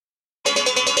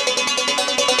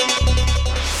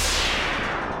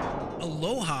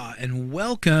and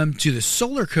welcome to the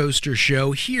Solar Coaster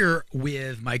Show here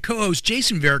with my co-host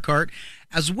Jason Verkart,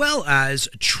 as well as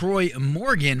Troy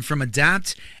Morgan from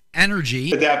Adapt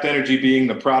Energy. Adapt Energy being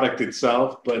the product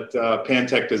itself, but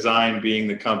Pantech Design being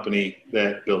the company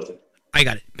that built it. I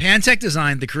got it. Pantech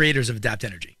Design, the creators of Adapt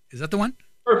Energy. Is that the one?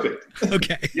 Perfect.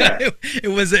 Okay. Yeah. It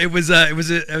was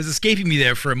escaping me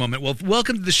there for a moment. Well,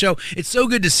 welcome to the show. It's so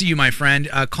good to see you, my friend.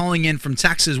 Calling in from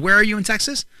Texas. Where are you in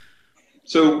Texas?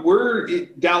 So we're in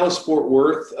Dallas, Fort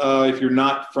Worth. If you're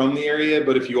not from the area,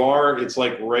 but if you are, it's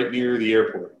like right near the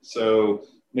airport. So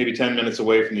maybe 10 minutes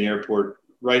away from the airport,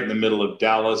 right in the middle of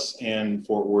Dallas and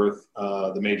Fort Worth,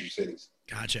 the major cities.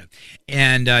 Gotcha.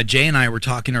 And Jay and I were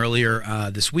talking earlier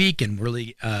this week, and we're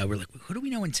like, who do we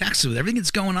know in Texas with everything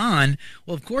that's going on?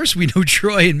 Well, of course, we know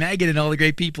Troy and Megan and all the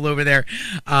great people over there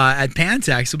at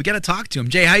Pantech, so we got to talk to them.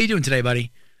 Jay, how you doing today,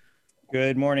 buddy?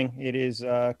 Good morning. It is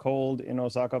cold in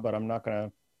Osaka, but I'm not going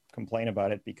to complain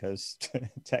about it because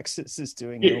Texas is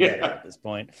doing no better at this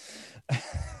point.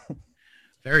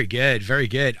 Very good. Very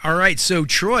good. All right. So,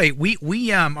 Troy,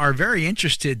 we are very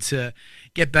interested to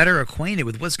get better acquainted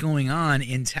with what's going on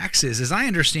in Texas. As I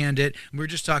understand it, we're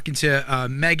just talking to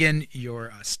Megan,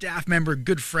 your staff member,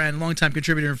 good friend, longtime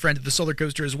contributor and friend to the Solar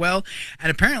Coaster as well. And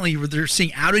apparently they're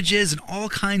seeing outages and all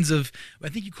kinds of, I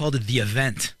think you called it the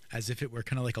event, as if it were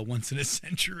kind of like a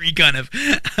once-in-a-century kind of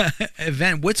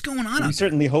event. What's going on? We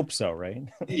certainly hope so, right?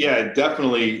 Yeah,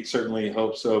 definitely, certainly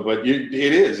hope so. But it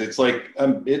is. It's like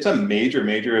it's a major,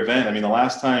 major event. I mean, the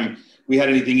last time we had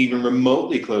anything even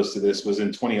remotely close to this was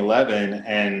in 2011,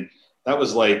 and that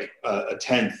was like a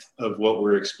tenth of what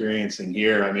we're experiencing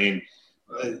here. I mean,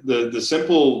 the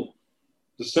simple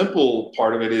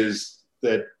part of it is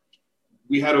that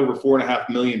we had over 4.5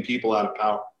 million people out of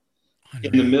power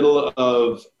in the middle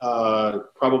of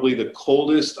probably the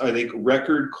coldest. I think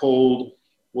record cold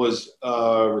was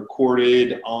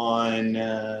recorded on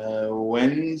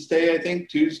Wednesday, I think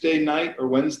Tuesday night or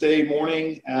Wednesday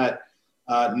morning at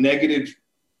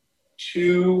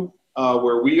 -2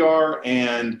 where we are,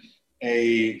 and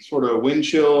a sort of wind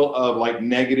chill of like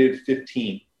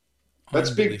 -15.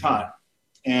 That's big time.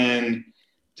 And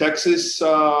Texas,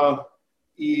 we're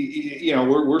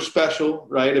special,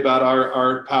 right, about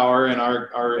our power and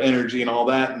our energy and all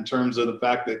that in terms of the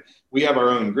fact that we have our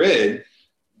own grid,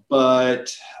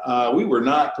 but we were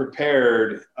not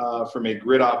prepared from a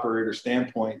grid operator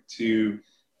standpoint to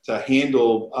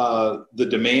handle the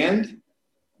demand,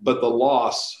 but the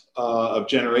loss of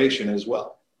generation as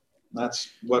well. That's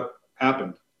what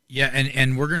happened. Yeah,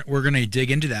 and we're gonna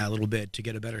dig into that a little bit to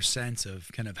get a better sense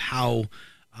of kind of how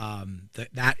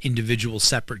that individual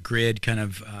separate grid kind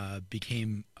of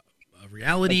became a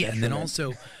reality, and then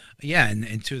also,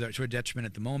 and to a detriment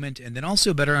at the moment, and then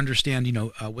also better understand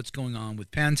what's going on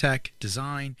with Pantech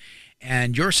Design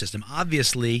and your system.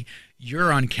 Obviously,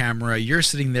 you're on camera. You're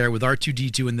sitting there with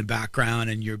R2-D2 in the background,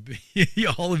 and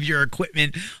all of your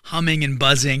equipment humming and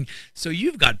buzzing. So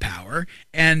you've got power,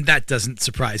 and that doesn't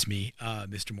surprise me,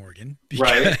 Mr. Morgan,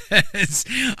 because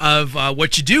of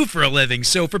what you do for a living.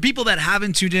 So for people that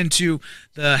haven't tuned into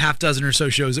the half dozen or so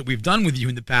shows that we've done with you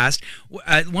in the past,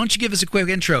 why don't you give us a quick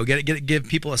intro? Give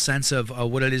people a sense of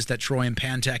what it is that Troy and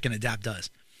Pantech and Adapt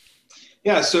does.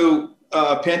 Yeah. So.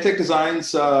 Pantech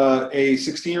Design's a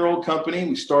 16-year-old company.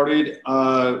 We started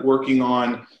working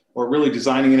on, or really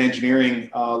designing and engineering,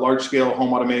 large-scale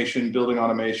home automation, building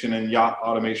automation, and yacht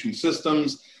automation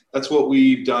systems. That's what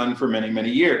we've done for many,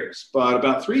 many years. But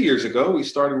about 3 years ago, we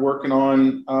started working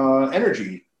on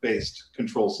energy-based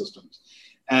control systems.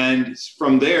 And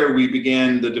from there, we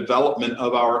began the development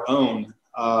of our own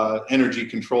energy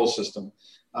control system.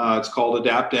 It's called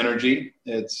Adapt Energy.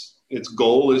 Its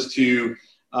goal is to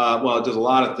it does a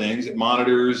lot of things. It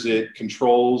monitors, it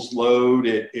controls load,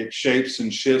 it shapes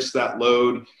and shifts that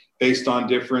load based on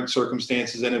different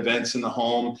circumstances and events in the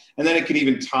home. And then it can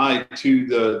even tie to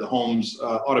the home's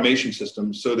automation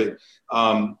system so that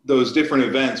those different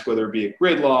events, whether it be a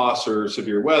grid loss or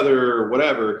severe weather or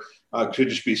whatever, could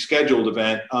just be scheduled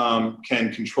event,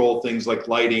 can control things like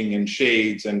lighting and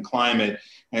shades and climate.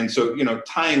 And so,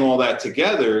 tying all that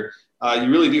together, you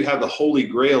really do have the holy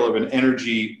grail of an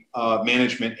energy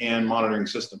management and monitoring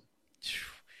system.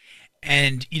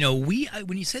 And,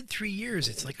 when you said 3 years,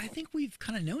 it's like, I think we've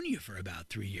kind of known you for about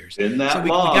 3 years. Been that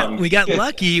long. We got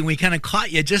lucky, and we kind of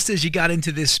caught you just as you got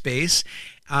into this space.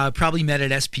 Probably met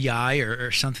at SPI or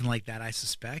something like that, I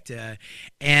suspect.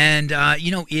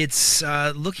 It's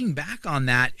looking back on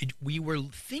that, we were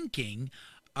thinking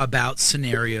about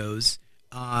scenarios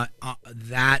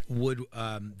that would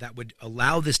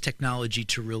allow this technology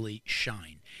to really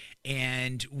shine.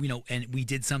 and and we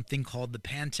did something called the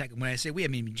Pantech. When I say we, I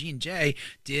mean G and J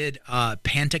did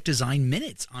Pantech Design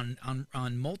Minutes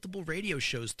on multiple radio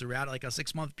shows throughout like a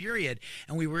 6-month period,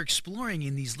 and we were exploring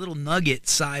in these little nugget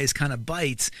size kind of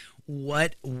bites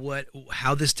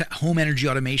how this home energy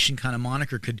automation kind of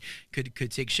moniker could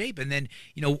take shape. And then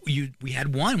we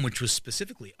had one which was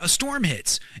specifically a storm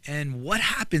hits and what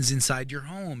happens inside your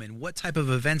home and what type of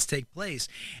events take place.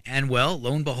 And well,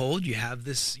 lo and behold, you have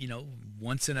this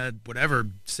once in a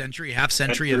half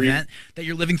century event that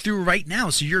you're living through right now.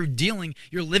 So you're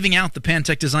living out the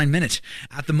Pantech Design Minute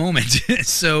at the moment.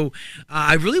 So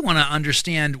I really want to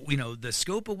understand the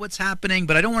scope of what's happening,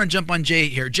 but I don't want to jump on Jay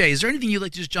here. Jay, is there anything you'd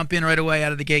like to just jump in right away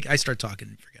out of the gate? I start talking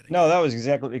and forgetting. No, that was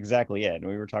exactly it. And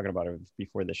we were talking about it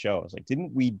before the show. I was like,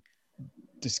 didn't we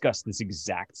discuss this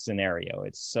exact scenario?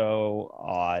 It's so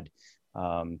odd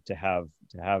to have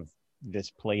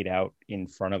this played out in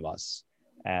front of us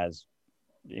as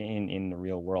in the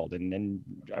real world. And then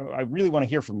I really want to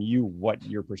hear from you what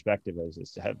your perspective is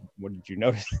as to what did you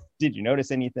notice? Did you notice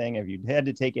anything? Have you had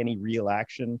to take any real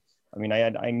action? I mean,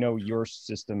 I know your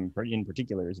system in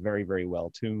particular is very, very well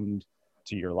tuned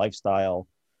to your lifestyle.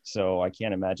 So I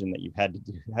can't imagine that you've had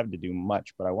to do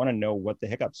much, but I want to know what the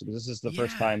hiccups, because this is the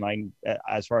first time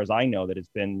as far as I know, that it's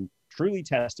been truly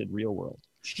tested real world.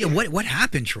 Yeah, what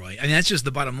happened, Troy? I mean, that's just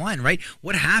the bottom line, right?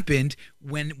 What happened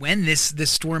when this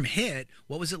storm hit?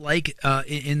 What was it like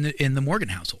in the Morgan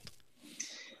household?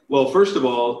 Well, first of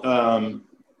all,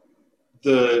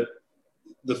 the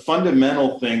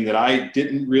fundamental thing that I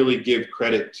didn't really give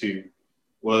credit to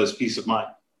was peace of mind.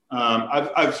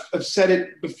 I've said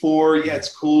it before. Yeah,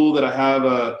 it's cool that I have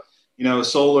a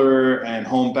solar and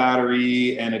home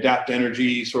battery and Adapt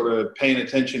Energy, sort of paying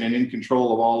attention and in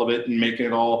control of all of it and making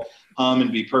it all hum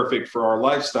and be perfect for our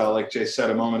lifestyle, like Jay said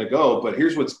a moment ago. But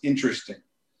here's what's interesting: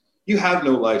 you have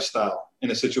no lifestyle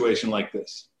in a situation like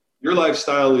this. Your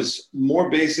lifestyle is more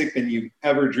basic than you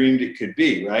ever dreamed it could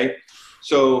be, right?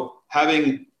 So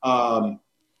having running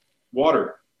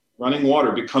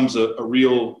water becomes a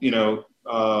real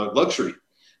luxury.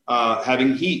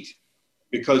 Having heat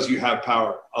because you have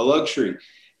power, a luxury.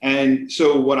 And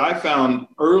so what I found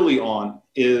early on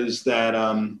is that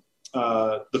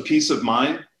the peace of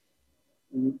mind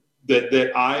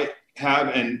that I have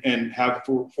and have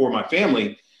for my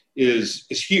family is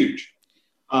huge.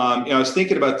 I was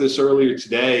thinking about this earlier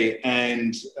today,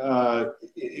 and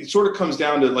it sort of comes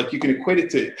down to, like, you can equate it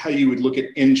to how you would look at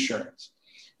insurance.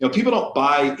 People don't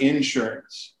buy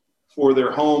insurance for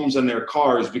their homes and their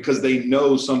cars because they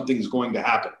know something's going to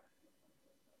happen.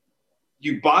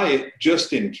 You buy it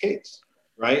just in case,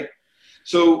 right?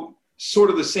 So sort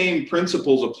of the same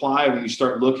principles apply when you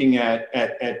start looking at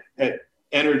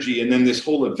energy and then this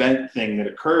whole event thing that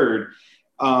occurred.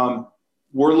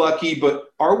 We're lucky, but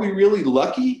are we really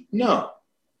lucky? No.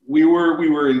 We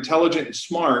were intelligent and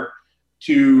smart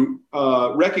to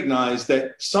recognize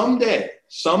that someday,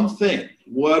 something,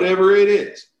 whatever it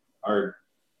is, our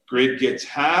grid gets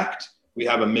hacked, we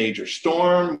have a major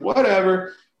storm,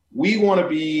 whatever, we want to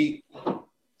be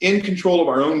in control of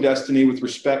our own destiny with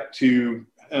respect to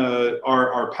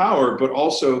our power, but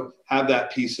also have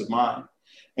that peace of mind.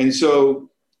 And so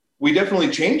we definitely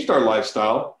changed our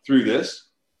lifestyle through this.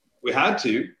 We had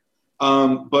to,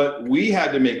 but we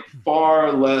had to make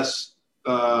far less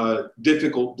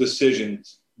difficult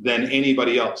decisions than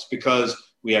anybody else, because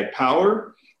we had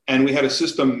power and we had a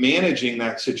system managing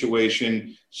that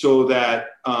situation so that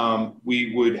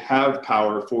we would have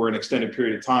power for an extended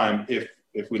period of time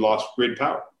if we lost grid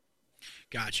power.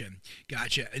 Gotcha.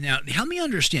 Now, help me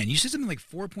understand. You said something like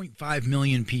 4.5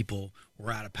 million people were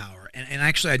out of power. And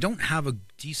actually, I don't have a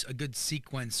good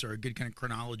sequence or a good kind of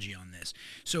chronology on this.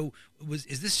 So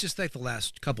is this just like the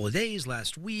last couple of days,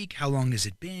 last week? How long has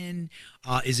it been?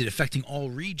 Is it affecting all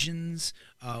regions?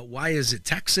 Why is it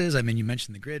Texas? I mean, you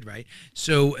mentioned the grid, right?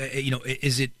 So,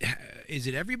 is it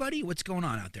everybody? What's going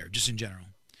on out there, just in general?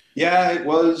 Yeah, it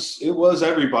was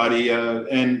everybody.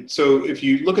 And so if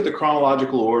you look at the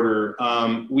chronological order,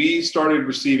 we started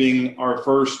receiving our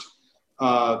first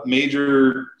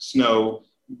major snow.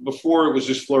 Before it was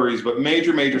just flurries, but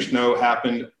major snow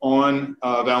happened on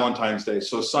Valentine's Day.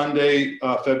 So Sunday,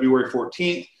 February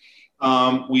 14th,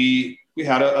 we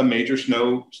had a major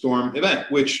snowstorm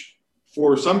event, which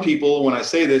for some people, when I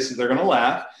say this, they're going to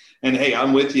laugh. And hey,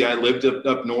 I'm with you. I lived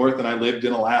up north and I lived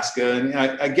in Alaska, and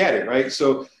I get it, right?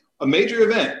 So a major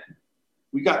event,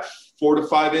 we got 4 to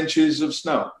 5 inches of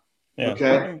snow. Yeah.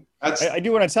 Okay. I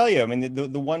do want to tell you, I mean,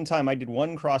 the one time I did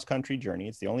one cross country journey,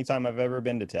 it's the only time I've ever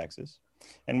been to Texas,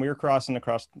 and we were crossing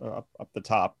across up the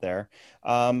top there.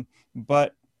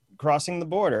 But crossing the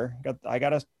border, I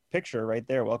got a picture right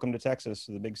there, welcome to Texas,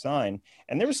 with a big sign,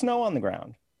 and there was snow on the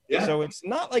ground. Yeah. So it's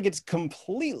not like it's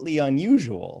completely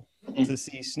unusual to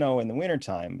see snow in the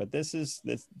wintertime, but this is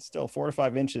still 4 to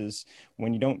 5 inches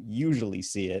when you don't usually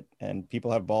see it, and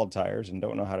people have bald tires and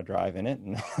don't know how to drive in it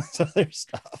and this other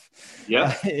stuff.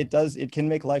 Yeah. It can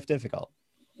make life difficult.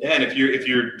 Yeah, and if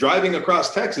you're driving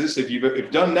across Texas, if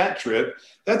you've done that trip,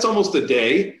 that's almost a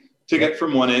day to get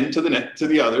from one end to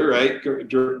the other, right?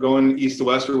 Going east to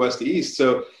west or west to east.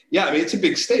 So yeah, I mean, it's a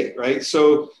big state, right?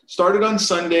 So started on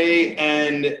Sunday,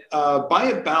 and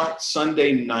by about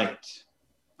Sunday night,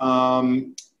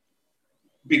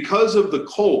 because of the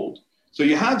cold, so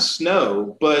you have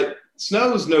snow, but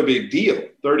snow is no big deal,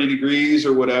 30 degrees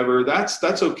or whatever. That's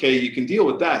okay. You can deal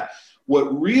with that.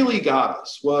 What really got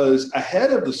us was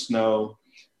ahead of the snow,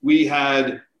 we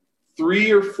had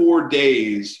 3 or 4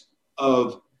 days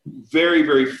of very,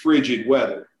 very frigid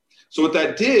weather. So what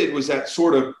that did was that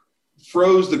sort of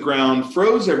froze the ground,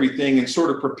 froze everything, and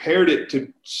sort of prepared it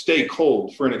to stay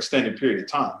cold for an extended period of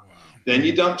time. Wow. Then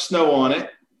you dump snow on it,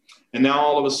 and now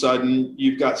all of a sudden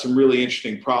you've got some really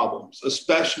interesting problems,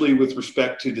 especially with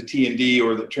respect to the T&D,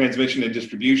 or the transmission and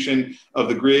distribution of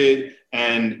the grid,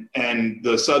 and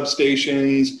the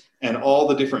substations and all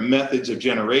the different methods of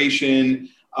generation.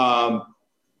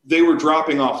 They were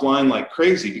dropping offline like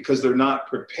crazy because they're not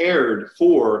prepared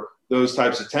for those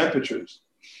types of temperatures.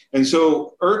 And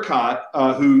so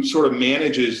ERCOT, who sort of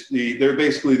manages they're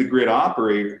basically the grid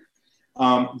operator,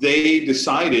 they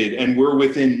decided, and we're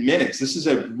within minutes. This is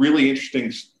a really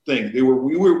interesting thing. We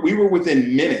were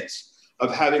within minutes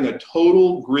of having a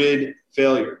total grid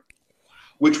failure,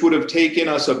 which would have taken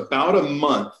us about a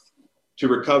month to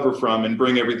recover from and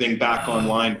bring everything back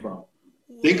online from.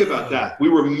 Think about that. We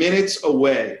were minutes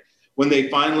away when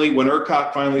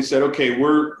ERCOT finally said, okay,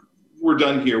 we're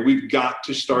done here. We've got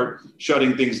to start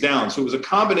shutting things down. So it was a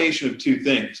combination of two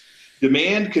things: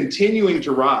 demand continuing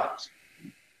to rise,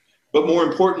 but more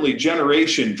importantly,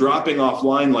 generation dropping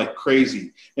offline like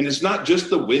crazy. And it's not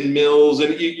just the windmills,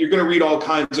 and you're going to read all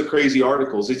kinds of crazy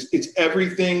articles. It's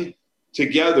everything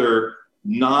together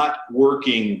not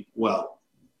working well.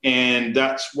 And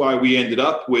that's why we ended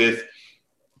up with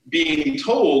being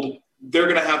told they're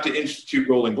going to have to institute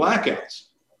rolling blackouts.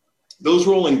 Those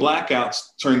rolling blackouts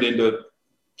turned into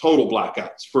total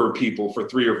blackouts for people for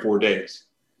 3 or 4 days.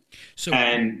 So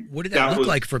what did that look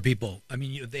like for people? I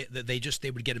mean,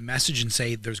 they would get a message and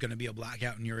say there's going to be a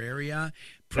blackout in your area.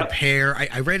 Prepare. Yep.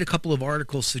 I read a couple of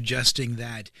articles suggesting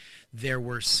that there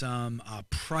were some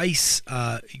price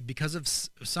because of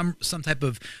some type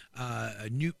of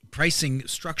new pricing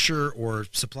structure or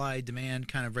supply demand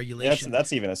kind of regulation.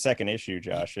 That's even a second issue,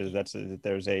 Josh.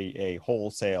 There's a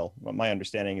wholesale. My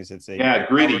understanding is it's a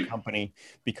gritty company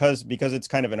because it's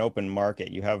kind of an open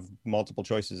market. You have multiple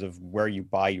choices of where you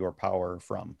buy your power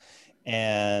from,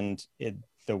 and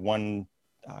the one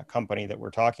company that we're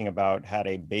talking about had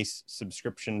a base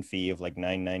subscription fee of like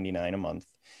 $9.99 a month.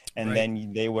 And right.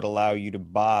 Then they would allow you to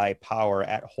buy power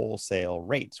at wholesale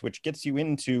rates, which gets you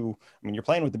into, I mean, you're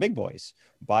playing with the big boys,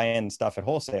 buying stuff at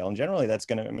wholesale. And generally that's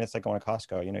going to, I mean, it's like going to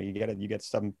Costco, you get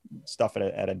some stuff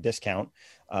at a discount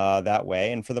that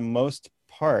way. And for the most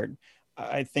part,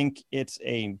 I think it's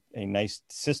a nice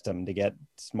system to get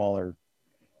smaller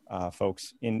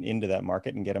folks into that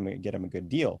market and get them a good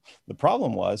deal. The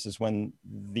problem is when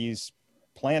these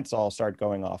plants all start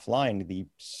going offline, the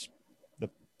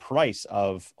price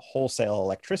of wholesale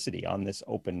electricity on this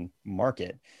open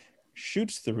market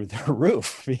shoots through the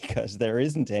roof because there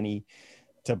isn't any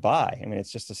to buy. I mean,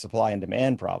 it's just a supply and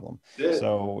demand problem. Yeah.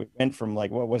 So it went from like,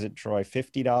 what was it, Troy?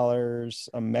 $50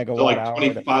 a megawatt so like hour?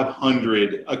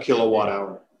 $2,500 a kilowatt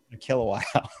hour. A kilowatt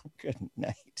hour. Good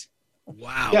night.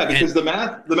 Wow. Yeah, because the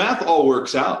math all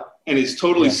works out and it's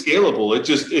totally scalable. It's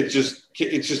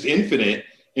just infinite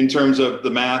in terms of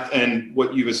the math and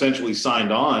what you've essentially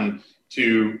signed on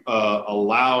to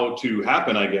allow to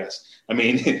happen, I guess. I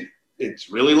mean, it's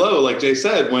really low. Like Jay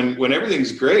said, when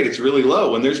everything's great, it's really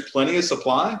low. When there's plenty of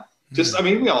supply, I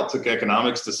mean, we all took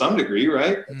economics to some degree,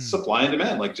 right? It's supply and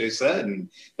demand, like Jay said. And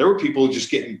there were people just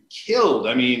getting killed.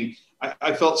 I mean,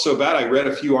 I felt so bad. I read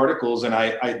a few articles and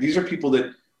these are people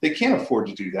that they can't afford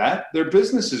to do that. Their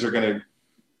businesses are going to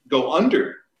go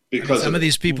under. Because some of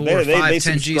these people were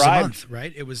 5-10 G's a month,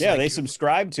 right? It was they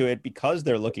subscribed to it because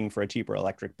they're looking for a cheaper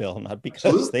electric bill, not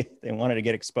because they wanted to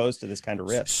get exposed to this kind of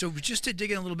risk. So just to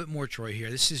dig in a little bit more, Troy, here,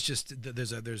 this is just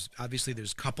there's obviously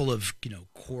a couple of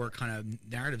core kind of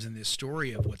narratives in this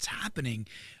story of what's happening,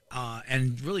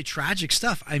 and really tragic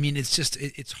stuff. I mean,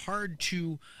 it's hard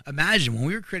to imagine when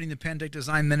we were creating the Pantech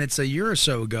Design Minutes a year or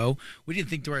so ago. We didn't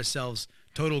think to ourselves,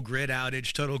 Total grid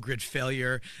outage, total grid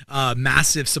failure,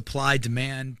 massive supply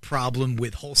demand problem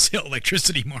with wholesale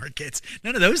electricity markets.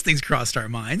 None of those things crossed our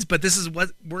minds, but this is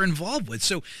what we're involved with.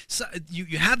 So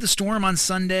you have the storm on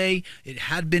Sunday. It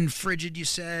had been frigid, you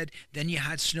said. Then you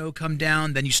had snow come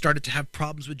down. Then you started to have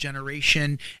problems with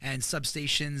generation and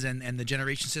substations, and the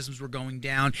generation systems were going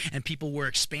down, and people were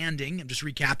expanding. I'm just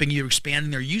recapping. You're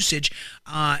expanding their usage.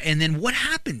 And then what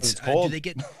happens? Do they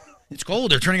get... It's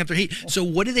cold. They're turning up their heat. So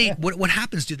what do they? What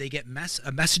happens? Do they get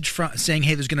a message from saying,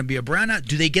 "Hey, there's going to be a brownout"?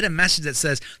 Do they get a message that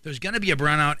says there's going to be a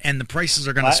brownout and the prices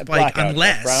are going to spike blackout.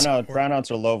 unless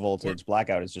Brownouts are low voltage.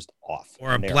 Blackout is just off.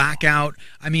 Or a blackout.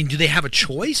 I mean, do they have a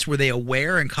choice? Were they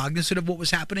aware and cognizant of what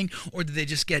was happening, or did they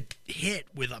just get hit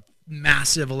with a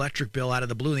massive electric bill out of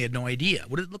the blue and they had no idea?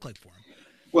 What did it look like for them?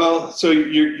 Well, so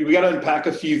we got to unpack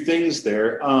a few things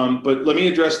there, but let me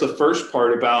address the first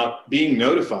part about being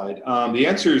notified. The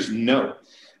answer is no.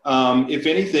 If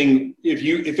anything,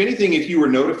 if you were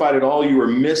notified at all, you were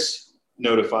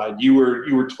misnotified. You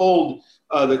were told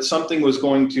that something was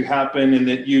going to happen and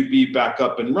that you'd be back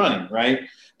up and running, right?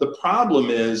 The problem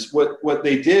is what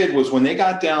they did was when they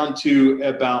got down to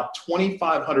about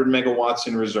 2,500 megawatts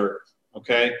in reserve,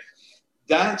 okay,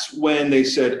 that's when they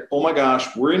said, oh my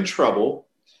gosh, we're in trouble.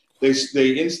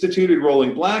 They instituted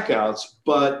rolling blackouts,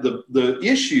 but the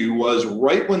issue was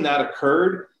right when that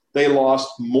occurred, they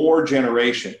lost more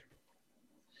generation.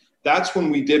 That's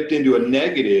when we dipped into a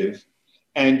negative.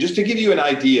 And just to give you an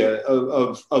idea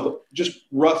of just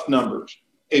rough numbers,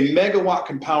 a megawatt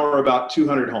can power about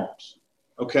 200 homes,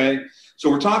 okay?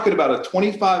 So we're talking about a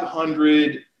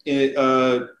 2,500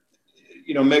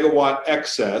 megawatt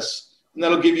excess, and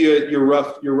that'll give you your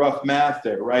rough math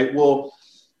there, right? Well,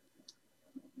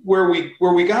 where we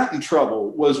got in trouble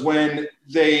was when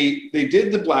they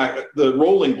did the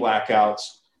rolling blackouts,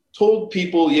 told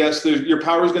people, yes, your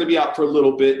power is going to be out for a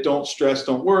little bit. Don't stress,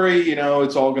 don't worry.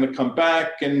 It's all going to come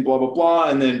back and blah, blah, blah.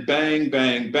 And then bang,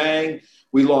 bang, bang.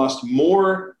 We lost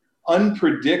more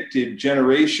unpredicted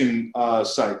generation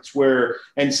sites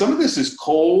and some of this is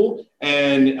coal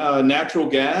and natural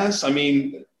gas. I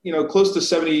mean, close to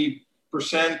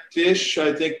 70%-ish,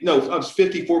 I think, no,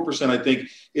 54%, I think,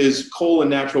 is coal and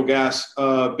natural gas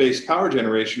based power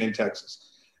generation in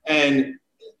Texas. And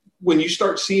when you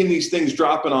start seeing these things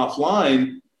dropping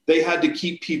offline, they had to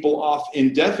keep people off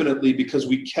indefinitely because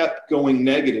we kept going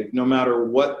negative no matter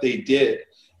what they did.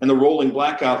 And the rolling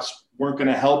blackouts weren't going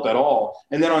to help at all.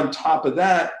 And then on top of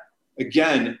that,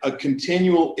 again, a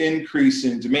continual increase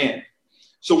in demand.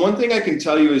 So one thing I can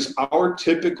tell you is our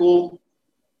typical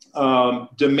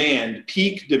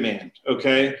peak demand,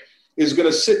 okay, is going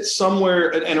to sit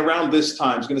somewhere, and around this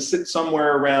time, is going to sit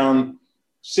somewhere around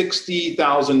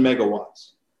 60,000 megawatts,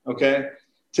 okay?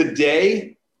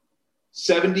 Today,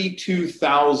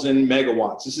 72,000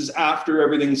 megawatts. This is after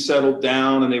everything's settled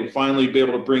down and they will finally be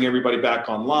able to bring everybody back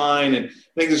online. And I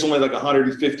think there's only like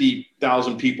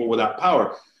 150,000 people without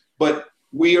power. But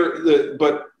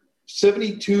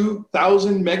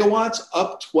 72,000 megawatts,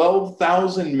 up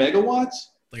 12,000 megawatts.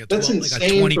 That's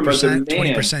insane. Like a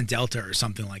 20% delta or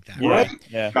something like that. Right?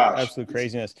 Yeah. Absolute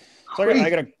craziness. So I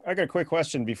got a quick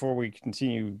question before we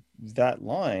continue that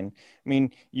line. I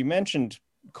mean, you mentioned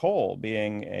coal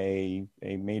being a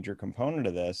major component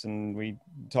of this, and we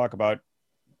talk about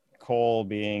coal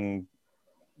being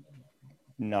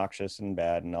noxious and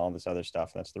bad and all this other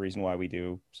stuff. That's the reason why we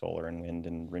do solar and wind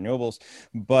and renewables.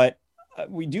 But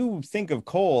we do think of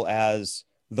coal as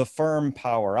the firm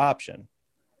power option.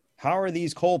 How are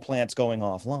these coal plants going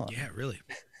offline? Yeah, really.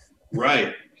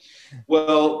 Right.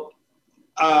 Well,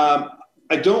 I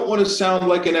don't want to sound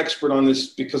like an expert on this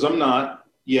because I'm not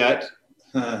yet,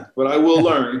 but I will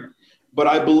learn. But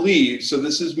I believe, so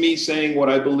this is me saying what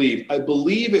I believe. I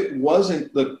believe it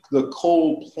wasn't the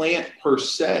coal plant per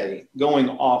se going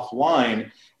offline.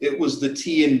 It was the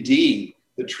T&D,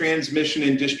 the transmission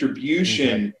and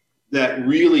distribution, that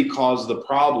really caused the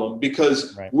problem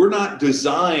because we're not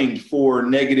designed for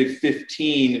negative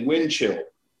 15 wind chill.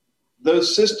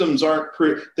 Those systems aren't,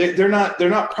 they're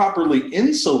not properly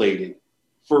insulated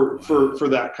for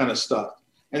that kind of stuff.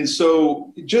 And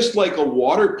so just like a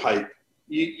water pipe,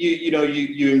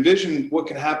 you envision what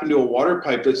can happen to a water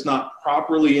pipe that's not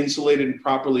properly insulated and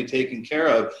properly taken care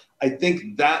of. I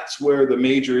think that's where the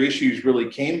major issues really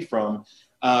came from.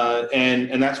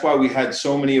 And that's why we had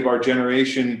so many of our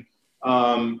generation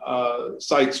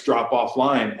sites drop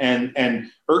offline, and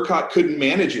ERCOT couldn't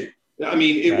manage it. I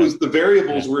mean, it was, the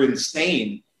variables were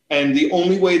insane. And the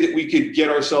only way that we could get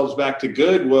ourselves back to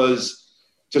good was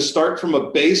to start from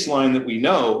a baseline that we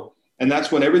know. And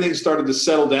that's when everything started to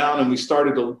settle down and we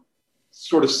started to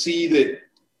sort of see that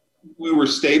we were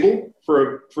stable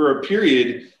for a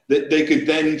period, that they could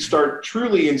then start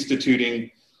truly instituting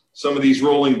some of these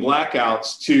rolling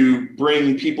blackouts to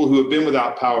bring people who have been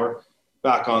without power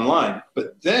back online.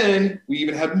 But then we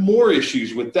even had more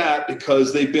issues with that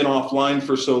because they've been offline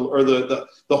for the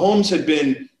homes had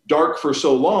been dark for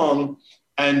so long,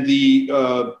 and the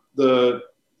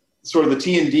sort of the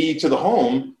T&D to the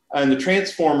home and the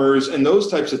transformers and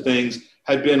those types of things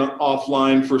had been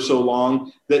offline for so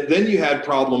long that then you had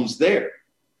problems there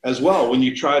as well when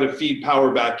you try to feed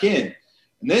power back in.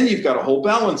 And then you've got a whole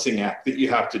balancing act that you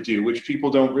have to do, which people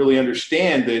don't really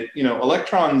understand, that, you know,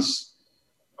 electrons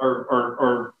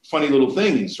are funny little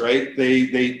things, right?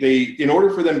 They in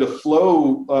order for them to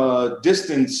flow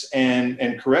distance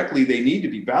and correctly, they need to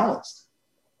be balanced.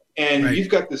 And right. You've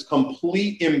got this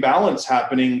complete imbalance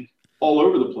happening all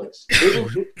over the place.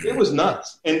 It was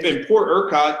nuts. And poor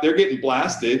ERCOT, they're getting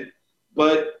blasted,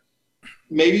 but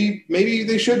maybe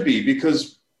they should be,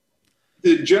 because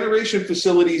the generation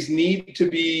facilities need to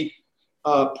be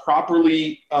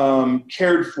properly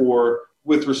cared for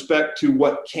with respect to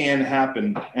what can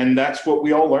happen. And that's what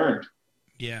we all learned.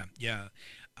 Yeah.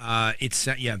 It's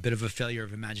a bit of a failure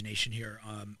of imagination here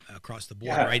across the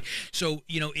board, Yeah. right? So,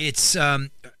 you know, it's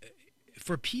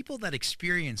for people that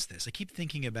experience this, I keep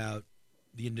thinking about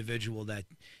the individual that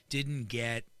didn't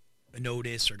get a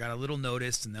notice or got a little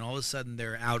notice, and then all of a sudden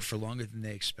they're out for longer than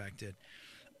they expected.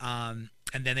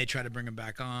 And then they try to bring them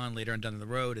back on later on down the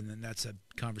road, and then that's a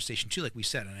conversation too, like we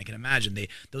said. And I can imagine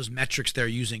those metrics they're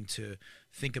using to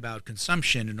think about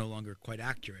consumption are no longer quite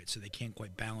accurate, so they can't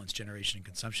quite balance generation and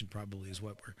consumption, probably is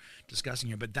what we're discussing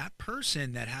here. But that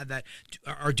person that had that,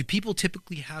 do people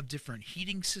typically have different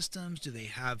heating systems? Do they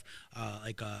have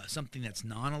something that's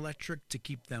non-electric to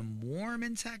keep them warm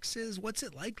in Texas? What's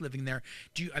it like living there?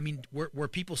 Were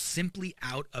people simply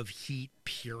out of heat,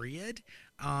 period?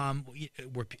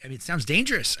 It sounds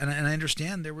dangerous, and I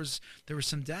understand there was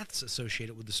some deaths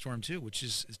associated with the storm too, which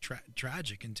is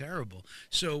tragic and terrible.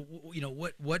 So, you know,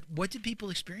 what did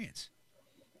people experience?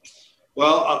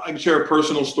 Well, I can share a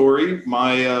personal story.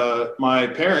 My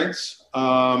parents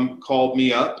called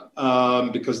me up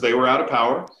because they were out of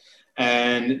power,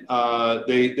 and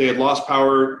they had lost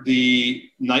power the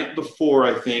night before,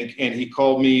 I think. And he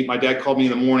called me. My dad called me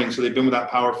in the morning, so they've been without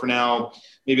power for now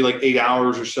maybe like 8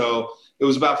 hours or so. It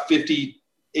was about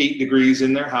 58 degrees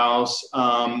in their house.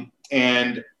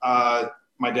 And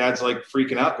my dad's like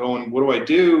freaking out, going, what do I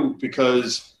do?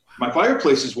 Because my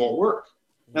fireplaces won't work.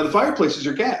 Now, the fireplaces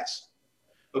are gas.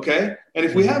 Okay. And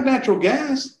if we have natural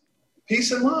gas,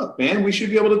 peace and love, man, we should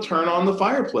be able to turn on the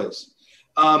fireplace.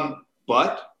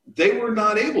 But they were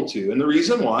not able to. And the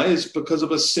reason why is because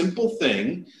of a simple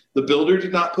thing. The builder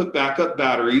did not put backup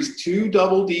batteries, 2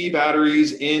 double D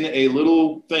batteries in a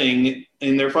little thing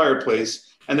in their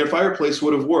fireplace, and their fireplace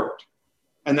would have worked.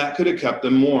 And that could have kept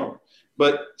them warm.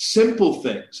 But simple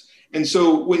things. And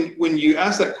so when you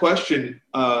ask that question,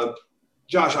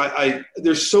 Josh,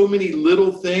 there's so many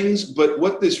little things, but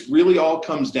what this really all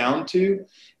comes down to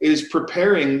is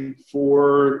preparing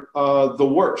for the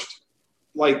worst.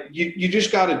 Like you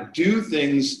just got to do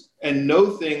things and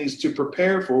know things to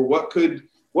prepare for what could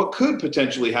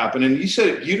potentially happen. And you said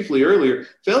it beautifully earlier,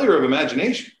 failure of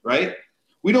imagination, right?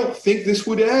 We don't think this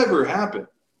would ever happen.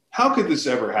 How could this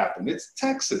ever happen? It's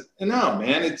Texas. And no,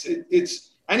 man,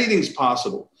 it's anything's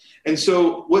possible. And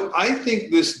so what I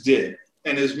think this did,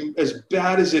 and as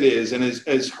bad as it is, and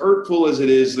as hurtful as it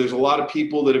is, there's a lot of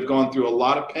people that have gone through a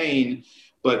lot of pain,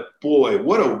 but boy,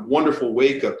 what a wonderful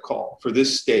wake-up call for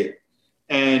this state.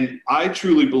 And I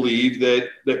truly believe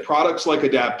that products like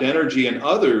Adapt Energy and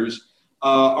others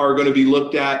are going to be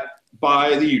looked at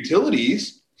by the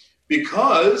utilities,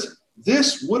 because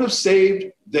this would have saved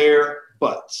their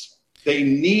butts. They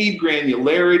need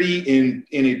granularity in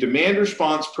a demand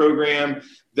response program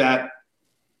that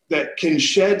can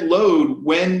shed load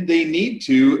when they need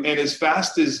to and as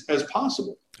fast as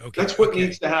possible. Okay, that's what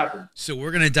needs to happen. So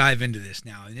we're going to dive into this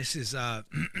now. And this is I'm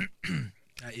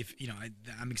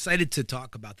excited to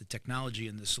talk about the technology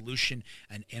and the solution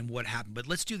and what happened. But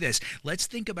let's do this. Let's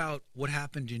think about what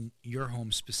happened in your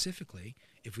home specifically,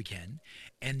 if we can,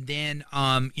 and then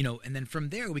and then from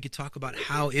there we could talk about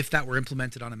how, if that were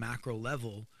implemented on a macro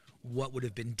level, what would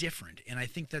have been different. And I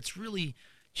think that's really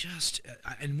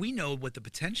and we know what the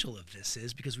potential of this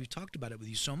is because we've talked about it with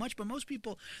you so much, but most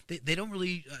people, they don't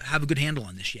really have a good handle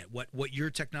on this yet. What your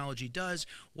technology does,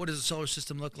 what does a solar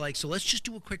system look like? So let's just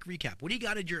do a quick recap. What do you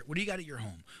got at your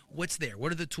home? What's there?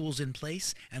 What are the tools in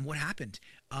place? And what happened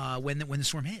when the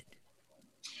storm hit?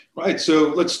 Right. So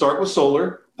let's start with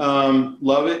solar.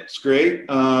 Love it. It's great.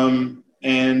 And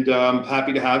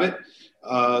happy to have it.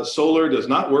 solar does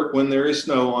not work when there is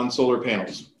snow on solar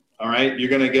panels. All right. You're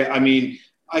going to get,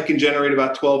 I can generate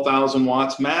about 12,000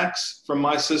 watts max from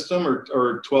my system,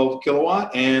 or 12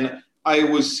 kilowatt. And I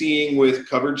was seeing with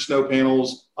covered snow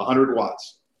panels, 100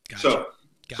 watts. Gotcha. So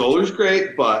solar's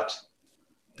great, but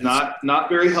not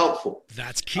very helpful.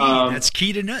 That's key. That's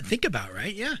key to think about,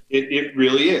 right? Yeah. It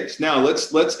really is. Now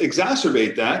let's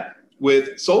exacerbate that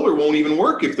with solar. Won't even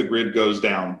work if the grid goes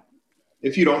down,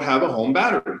 if you don't have a home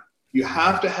battery. You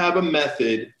have to have a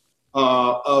method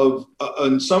of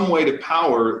in some way to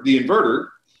power the inverter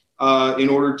in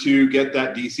order to get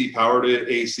that DC power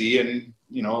to AC and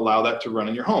allow that to run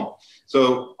in your home.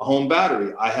 So a home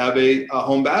battery. I have a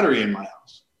home battery in my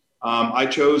house. I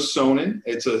chose Sonnen.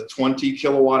 It's a 20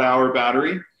 kilowatt hour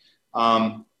battery.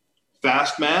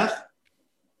 Fast math.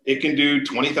 It can do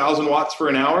 20,000 watts for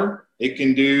an hour. It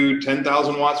can do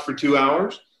 10,000 watts for 2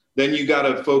 hours. Then you got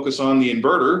to focus on the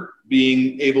inverter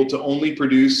being able to only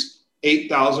produce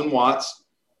 8,000 watts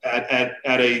at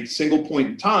a single point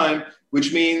in time,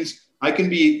 which means I can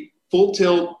be full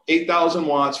tilt 8,000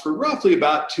 watts for roughly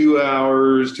about 2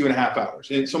 hours, 2.5 hours,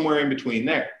 and somewhere in between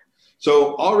there.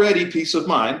 So already peace of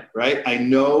mind, right? I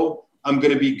know I'm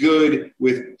going to be good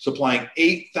with supplying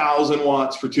 8,000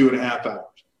 watts for 2.5 hours.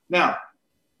 Now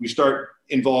we start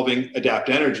involving adapt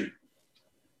energy.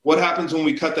 What happens when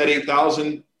we cut that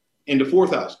 8,000 into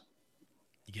 4,000?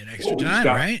 You get extra time,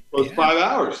 right? Close to 5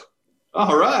 hours.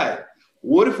 All right.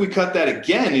 What if we cut that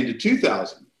again into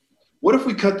 2,000? What if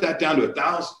we cut that down to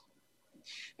 1,000?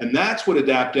 And that's what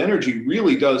adapt energy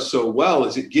really does so well,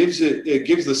 is it gives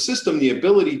the system the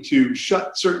ability to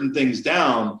shut certain things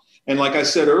down. And like I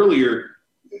said earlier,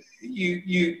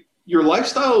 your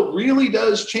lifestyle really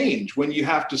does change when you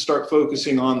have to start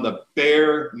focusing on the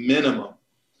bare minimum.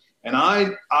 And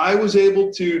I was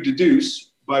able to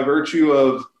deduce, by virtue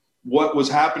of what was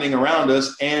happening around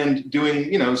us and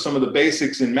doing, some of the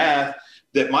basics in math,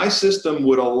 that my system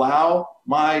would allow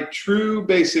my true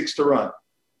basics to run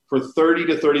for 30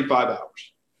 to 35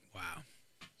 hours. Wow.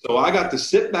 So I got to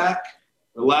sit back,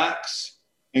 relax,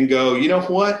 and go, you know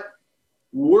what?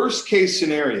 Worst case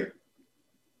scenario,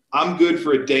 I'm good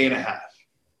for a day and a half.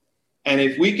 And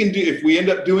if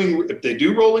they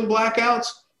do rolling blackouts,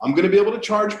 I'm going to be able to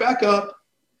charge back up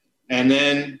and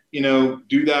then,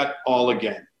 do that all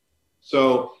again.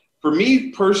 So for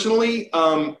me personally,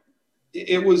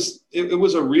 it was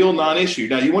a real non-issue.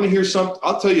 Now you want to hear something?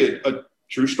 I'll tell you a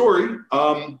true story.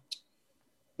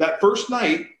 That first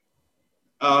night,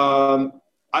 I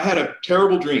had a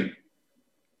terrible dream.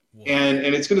 Wow.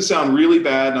 And it's going to sound really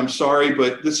bad, and I'm sorry,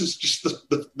 but this is just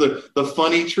the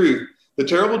funny truth. The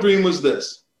terrible dream was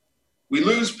this: we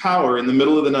lose power in the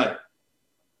middle of the night.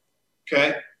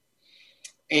 Okay.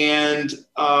 And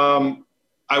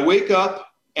I wake up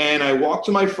and I walk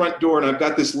to my front door, and I've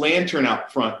got this lantern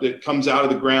out front that comes out of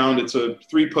the ground. It's a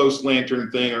 3-post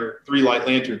lantern thing, or 3-light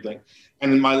lantern thing.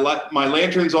 And my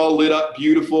lantern's all lit up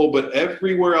beautiful, but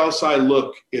everywhere else I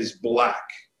look is black.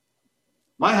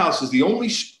 My house is the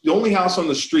only house on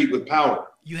the street with power.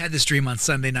 You had this dream on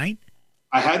Sunday night?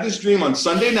 I had this dream on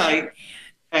Sunday night.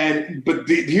 But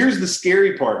here's the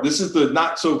scary part. This is the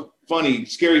not so funny,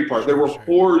 scary part. There were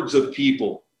hordes of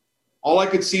people. All I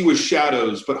could see was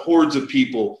shadows, but hordes of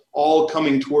people all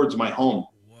coming towards my home.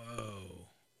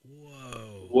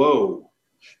 Whoa.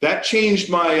 That changed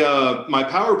my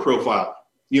power profile.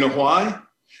 You know why?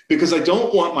 Because I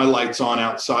don't want my lights on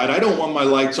outside. I don't want my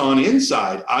lights on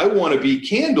inside. I want to be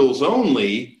candles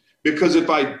only, because if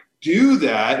I do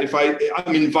that,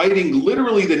 I'm inviting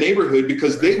literally the neighborhood,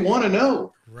 because they want to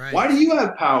know, why do you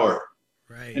have power?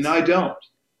 Right. And I don't.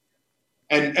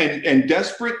 And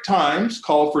desperate times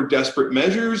call for desperate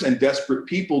measures, and desperate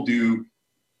people do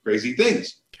crazy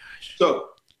things. Gosh. So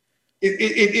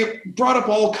it brought up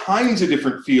all kinds of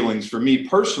different feelings for me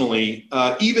personally.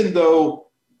 Even though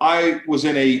I was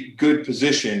in a good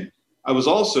position, I was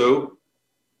also,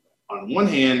 on one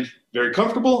hand, very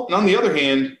comfortable, and on the other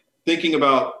hand, thinking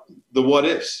about the what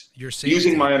ifs,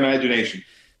 using my imagination.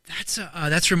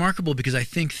 That's remarkable, because I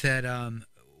think that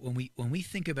when we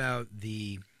think about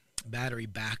the battery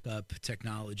backup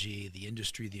technology, the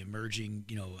industry, the emerging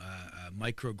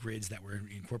microgrids that we're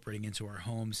incorporating into our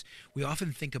homes, we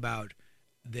often think about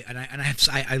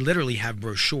I literally have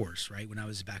brochures, right? When I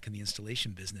was back in the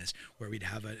installation business, where we'd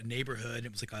have a neighborhood,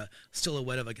 it was like a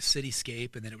silhouette of like a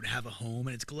cityscape, and then it would have a home,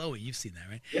 and it's glowing. You've seen that,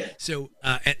 right? Yeah. So,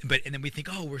 and then we think,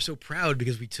 oh, we're so proud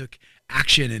because we took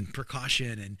action and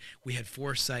precaution, and we had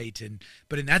foresight,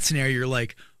 but in that scenario, you're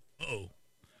like, oh,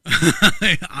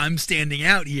 I'm standing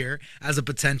out here as a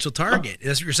potential target.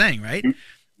 That's what you're saying, right?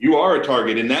 You are a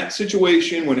target in that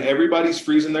situation when everybody's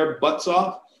freezing their butts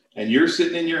off. and you're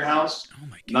sitting in your house, Oh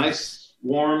my goodness. nice,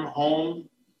 warm home,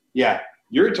 yeah,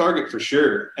 you're a target for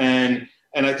sure. And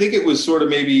I think it was sort of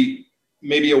maybe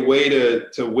a way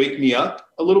to wake me up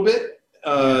a little bit,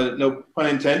 no pun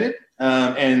intended,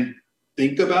 and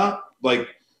think about like,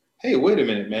 hey, wait a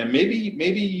minute, man, maybe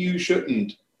you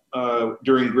shouldn't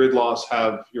during grid loss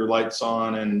have your lights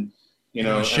on and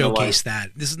showcase that.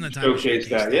 This isn't the time to showcase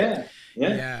that.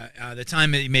 Yeah. The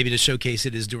time maybe to showcase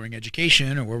it is during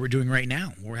education, or what we're doing right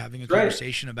now. We're having a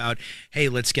conversation about, hey,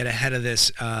 let's get ahead of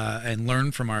this and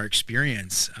learn from our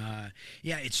experience.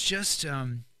 It's just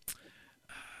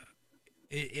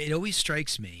it always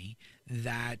strikes me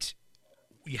that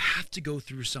you have to go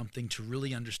through something to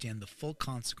really understand the full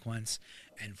consequence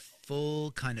and full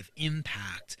kind of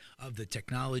impact of the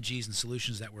technologies and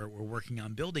solutions that we're working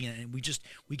on building. And we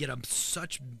get a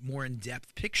such more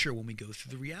in-depth picture when we go through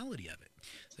the reality of it.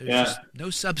 There's just no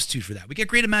substitute for that. We get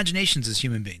great imaginations as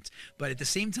human beings, but at the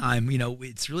same time,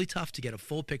 it's really tough to get a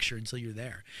full picture until you're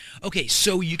there. Okay,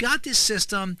 so you got this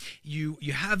system, you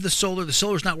have the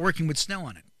solar's not working with snow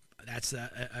on it. That's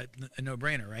a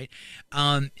no-brainer, right?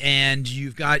 And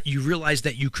you realize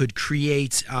that you could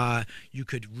create, you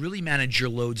could really manage your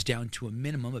loads down to a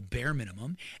bare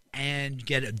minimum, and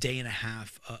get a day and a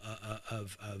half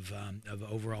of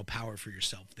overall power for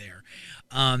yourself there.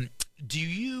 Do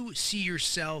you see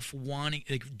yourself wanting?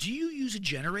 Do you use a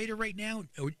generator right now,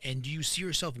 and do you see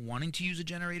yourself wanting to use a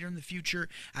generator in the future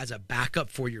as a backup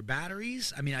for your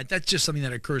batteries? I mean, that's just something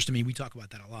that occurs to me. We talk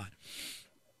about that a lot.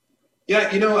 Yeah,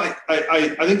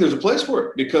 I think there's a place for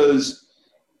it, because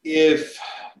if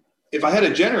I had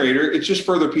a generator, it's just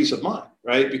further peace of mind,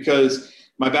 right? Because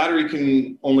my battery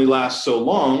can only last so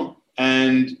long,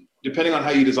 and depending on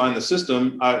how you design the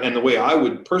system, and the way I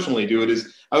would personally do it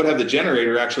is I would have the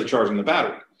generator actually charging the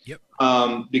battery. Yep.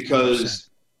 Because 100%.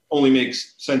 Only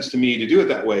makes sense to me to do it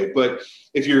that way. But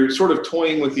if you're sort of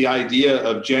toying with the idea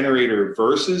of generator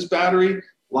versus battery,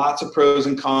 lots of pros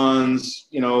and cons,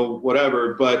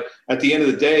 whatever. But at the end of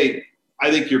the day,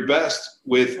 I think you're best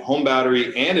with home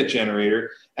battery and a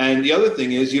generator. And the other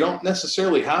thing is, you don't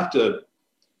necessarily have to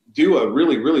do a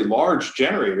really, really large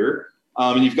generator.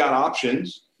 And you've got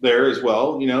options there as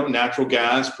well, natural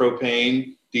gas,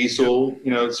 propane, diesel,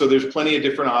 so there's plenty of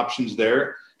different options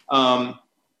there. My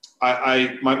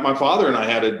father and I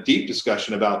had a deep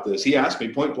discussion about this. He asked me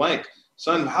point blank,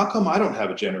 son, how come I don't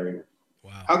have a generator?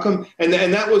 Wow. How come? And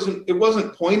that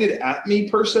wasn't pointed at me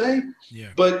per se,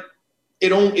 but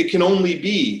it can only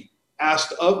be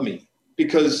asked of me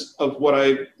because of what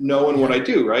I know and what I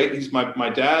do. Right? He's my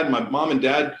dad, my mom and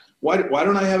dad. Why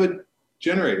don't I have a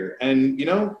generator? And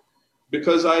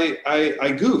because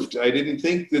I goofed. I didn't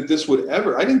think that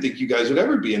I didn't think you guys would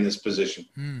ever be in this position,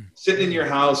 sitting in your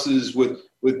houses with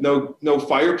no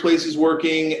fireplaces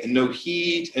working and no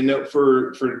heat and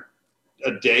for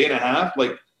a day and a half,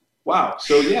 like. Wow.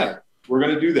 So yeah, we're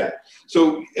going to do that.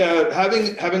 So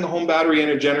having a home battery and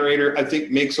a generator, I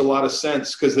think makes a lot of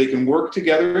sense, because they can work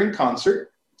together in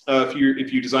concert if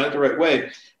you design it the right way,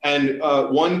 and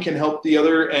one can help the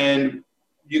other, and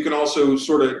you can also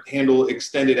sort of handle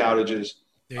extended outages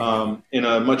in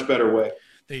a much better way.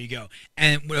 There you go.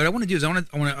 And what I want to do is I want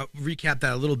to recap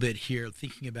that a little bit here,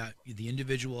 thinking about the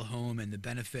individual home and the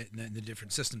benefit and the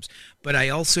different systems. But I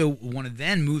also want to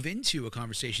then move into a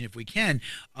conversation, if we can,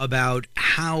 about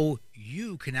how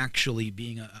you can actually,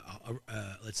 being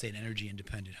let's say an energy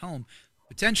independent home,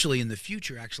 potentially in the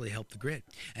future actually help the grid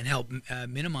and help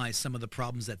minimize some of the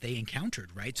problems that they encountered,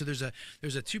 right? So there's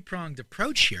a two-pronged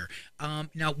approach here.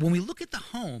 Now, when we look at the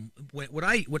home,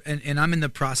 and I'm in the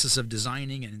process of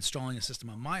designing and installing a system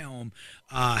on my home,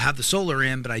 have the solar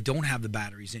in, but I don't have the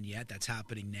batteries in yet. That's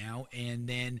happening now. And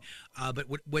then, but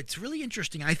what's really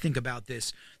interesting, I think, about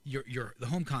this, the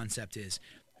home concept is,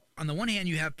 on the one hand,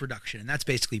 you have production, and that's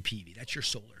basically PV. That's your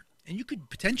solar. And you could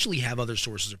potentially have other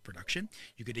sources of production.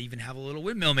 You could even have a little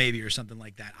windmill maybe, or something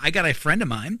like that. I got a friend of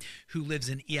mine who lives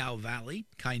in Iao Valley.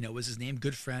 Kai Noah is his name.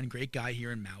 Good friend, great guy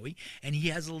here in Maui. And he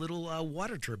has a little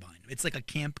water turbine. It's like a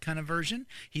camp kind of version.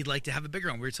 He'd like to have a bigger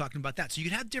one. We were talking about that. So you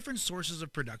could have different sources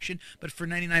of production, but for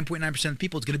 99.9% of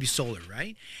people, it's going to be solar,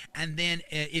 right? And then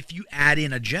if you add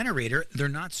in a generator, they're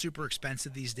not super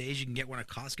expensive these days. You can get one at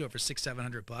Costco for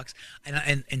 $600-700.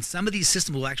 And some of these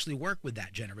systems will actually work with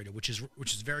that generator, which is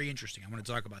very interesting. I want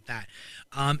to talk about that.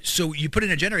 So you put in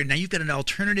a generator. Now you've got an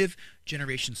alternative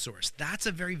generation source. That's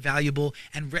a very valuable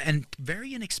and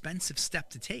very inexpensive step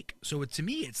to take. So to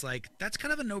me, it's like, that's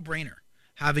kind of a no-brainer.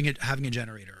 having a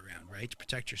generator around, right, to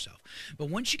protect yourself. But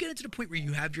once you get into the point where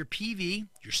you have your PV,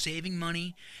 you're saving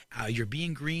money, you're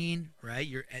being green, right?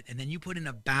 And then you put in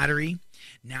a battery.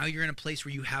 Now you're in a place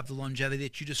where you have the longevity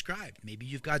that you described. Maybe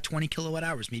you've got 20 kilowatt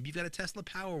hours. Maybe you've got a Tesla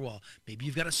Powerwall. Maybe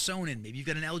you've got a Sonnen. Maybe you've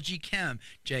got an LG Chem.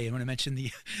 Jay, I want to mention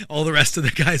all the rest of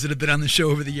the guys that have been on the show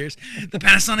over the years. The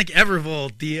Panasonic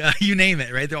Evervolt, you name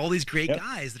it, right? They're all these great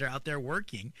guys that are out there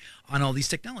working on all these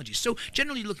technologies. So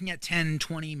generally you're looking at 10,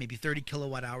 20, maybe 30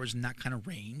 kilowatt hours in that kind of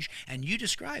range. And you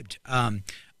described,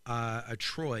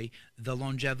 Troy, the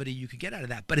longevity you could get out of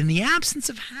that. But in the absence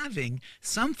of having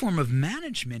some form of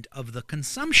management of the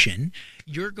consumption,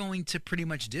 you're going to pretty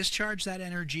much discharge that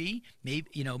energy, maybe,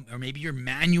 or maybe you're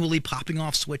manually popping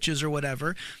off switches or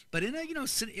whatever. But in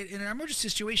in an emergency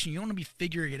situation, you want to be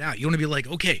figuring it out. You want to be like,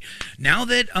 okay, now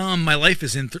that my life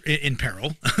is in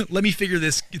peril, let me figure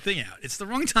this thing out. It's the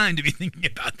wrong time to be thinking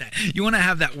about that. You want to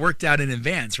have that worked out in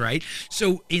advance, right?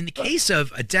 So in the case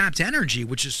of Adapt Energy,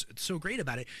 which is so great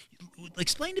about it,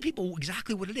 explain to people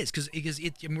exactly what it is, because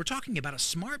we're talking about a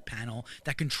smart panel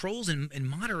that controls and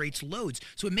moderates loads,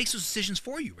 so it makes those decisions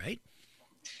for you, right?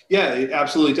 Yeah, it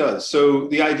absolutely does. So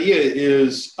the idea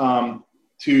is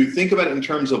to think about it in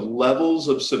terms of levels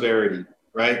of severity,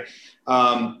 right?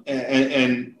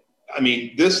 And I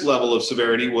mean, this level of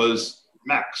severity was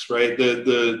max, right?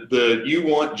 You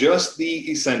want just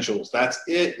the essentials. That's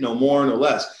it, no more, no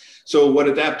less. So what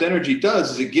Adapt Energy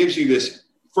does is it gives you this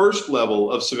first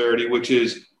level of severity, which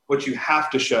is what you have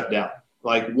to shut down,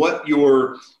 like what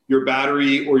your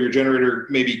battery or your generator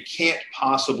maybe can't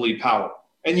possibly power,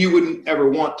 and you wouldn't ever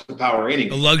want to power anything.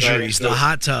 The luxuries, right? The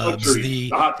hot tubs, the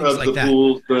hot tubs, like the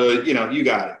pools, you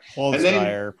got it. Clothes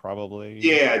dryer, probably.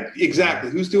 Yeah, exactly.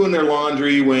 Who's doing their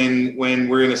laundry when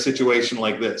we're in a situation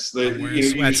like this? I'm wearing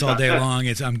sweats all day long.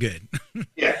 I'm good.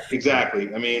 Yeah,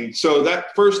 exactly. I mean, so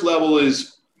that first level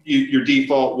is your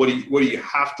default. What do you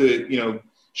have to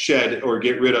shed or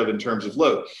get rid of in terms of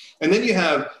load? And then you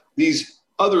have these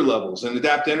other levels, and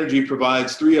Adapt Energy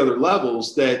provides 3 other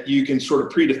levels that you can sort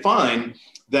of predefine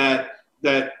that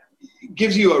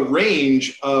gives you a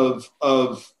range of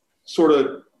sort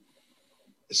of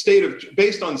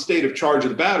based on state of charge of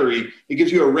the battery. It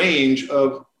gives you a range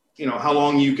of how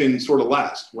long you can sort of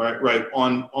last, right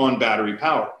on battery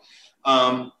power.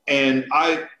 And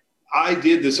I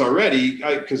did this already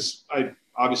because I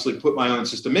obviously put my own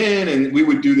system in, and we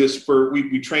would do this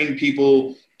we train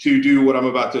people to do what I'm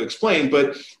about to explain,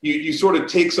 but you sort of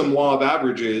take some law of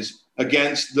averages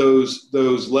against those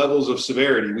levels of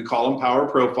severity. We call them power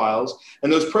profiles,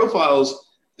 and those profiles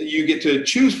you get to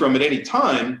choose from at any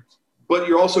time, but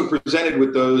you're also presented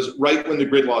with those right when the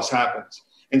grid loss happens.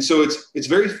 And so it's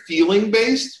very feeling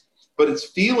based, but it's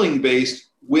feeling based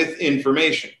with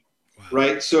information. Wow.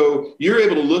 Right? So you're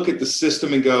able to look at the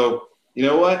system and go, you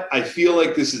know what? I feel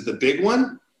like this is the big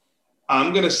one.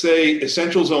 I'm going to say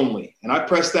essentials only. And I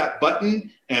press that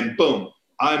button and boom,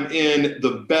 I'm in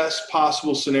the best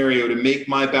possible scenario to make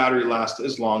my battery last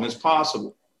as long as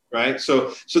possible. Right?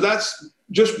 So that's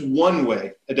just one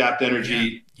way Adapt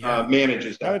Energy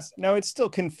manages that. Now it's still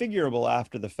configurable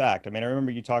after the fact. I mean, I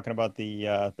remember you talking about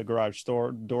the garage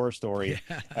door story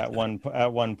at one point.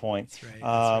 That's right,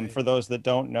 that's right. For those that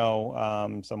don't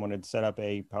know, someone had set up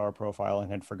a power profile and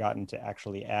had forgotten to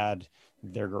actually add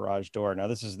their garage door. Now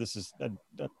this is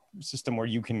a system where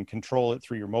you can control it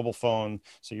through your mobile phone.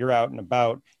 So you're out and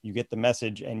about, you get the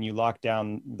message and you lock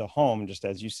down the home, just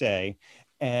as you say,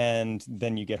 and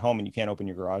then you get home and you can't open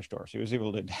your garage door. So he was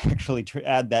able to actually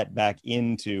add that back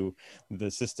into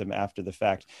the system after the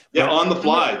fact. Yeah, on the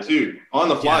fly too. On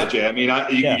the fly, Jay. I mean,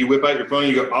 you whip out your phone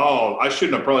and you go, oh, I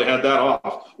shouldn't have probably had that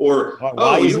off. Or,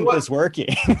 why isn't this working?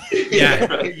 Yeah,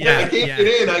 right. I can't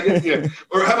get in.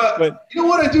 Or how about, you know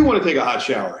what? I do want to take a hot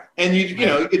shower. And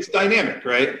it's dynamic,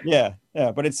 right? Yeah.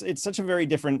 Yeah, but it's such a very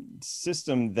different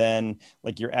system than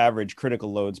like your average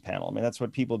critical loads panel. I mean, that's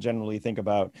what people generally think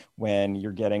about when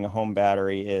you're getting a home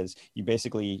battery is you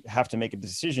basically have to make a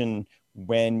decision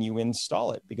when you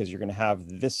install it, because you're going to have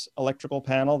this electrical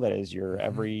panel that is your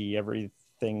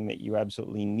everything that you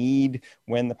absolutely need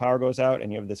when the power goes out,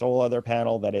 and you have this whole other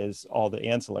panel that is all the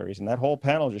ancillaries, and that whole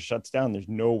panel just shuts down. There's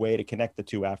no way to connect the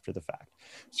two after the fact.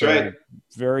 So right.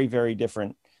 Very, very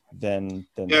different. Than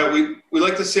we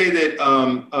like to say that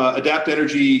Adapt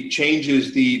Energy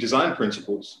changes the design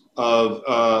principles of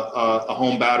a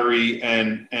home battery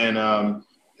and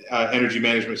energy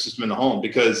management system in the home,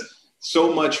 because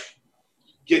so much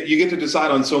you get to decide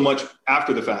on so much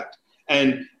after the fact.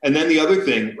 And then the other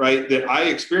thing, right, that I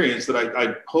experienced that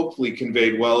I hopefully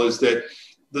conveyed well is that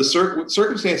the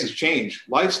circumstances change.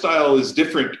 Lifestyle is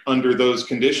different under those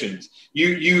conditions.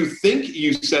 You think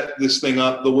you set this thing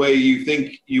up the way you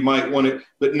think you might want it,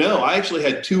 but no, I actually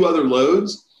had 2 other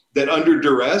loads that under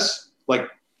duress, like,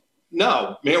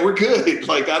 no, man, we're good.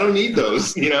 Like, I don't need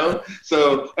those,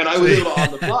 So, and I was able to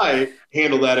on the fly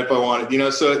handle that if I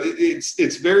wanted, So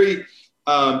it's very,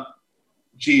 I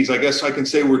guess I can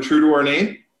say we're true to our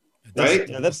name. Right.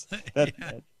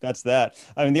 That's that.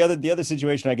 I mean, the other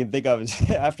situation I can think of is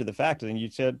after the fact. And you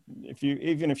said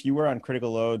if you were on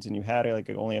critical loads and you had like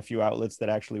only a few outlets that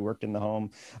actually worked in the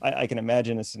home, I can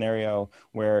imagine a scenario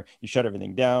where you shut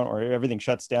everything down or everything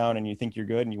shuts down and you think you're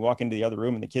good and you walk into the other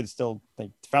room and the kids still they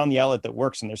found the outlet that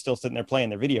works and they're still sitting there playing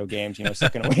their video games,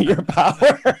 sucking away your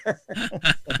power.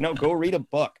 Like, no, go read a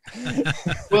book.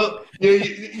 Well,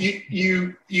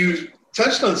 you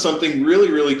touched on something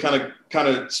really, really kind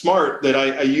of smart that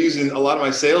I use in a lot of my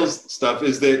sales stuff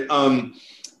is that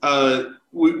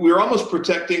we're almost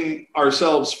protecting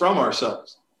ourselves from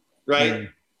ourselves, right? Mm.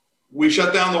 We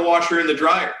shut down the washer and the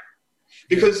dryer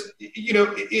because,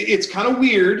 it's kind of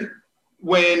weird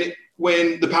when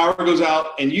the power goes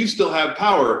out and you still have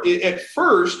power. At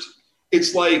first,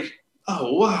 it's like,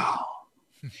 oh, wow.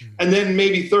 And then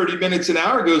maybe 30 minutes, an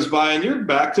hour goes by and you're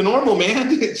back to normal,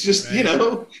 man. It's just, right.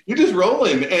 You're just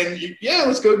rolling and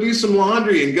let's go do some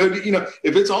laundry and go do,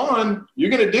 if it's on,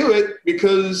 you're going to do it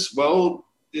because, well,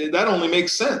 that only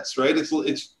makes sense, right? It's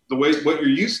the way, what you're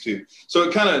used to. So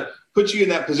it kind of puts you in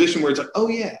that position where it's like, oh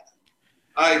yeah,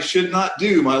 I should not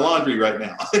do my laundry right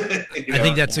now. I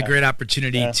think that's a great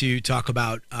opportunity to talk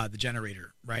about the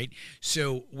generator, right?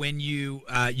 So when you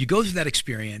go through that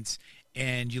experience,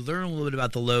 and you learn a little bit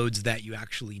about the loads that you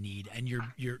actually need, and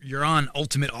you're on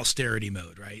ultimate austerity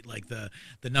mode, right? Like the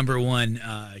number one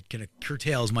kind of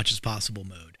curtail as much as possible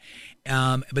mode.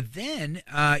 But then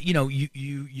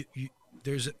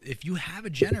if you have a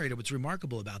generator, what's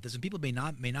remarkable about this, and people may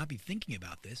not be thinking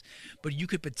about this, but you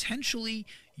could potentially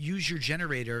use your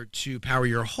generator to power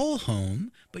your whole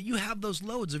home, but you have those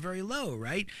loads are very low,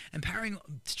 right? And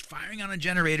firing on a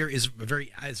generator is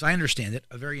as I understand it,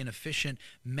 a very inefficient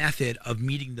method of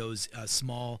meeting those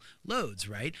small loads,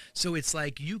 right? So it's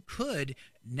like you could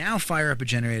now fire up a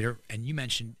generator, and you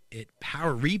mentioned it,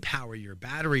 repower your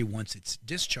battery once it's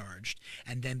discharged,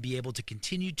 and then be able to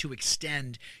continue to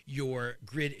extend your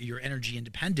grid, your energy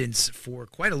independence for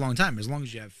quite a long time, as long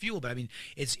as you have fuel. But I mean,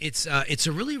 it's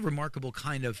a really remarkable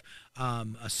kind of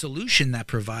a solution that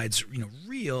provides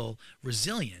real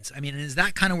resilience. I mean, is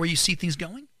that kind of where you see things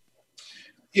going?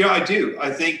 I do.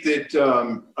 I think that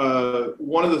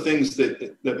one of the things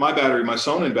that my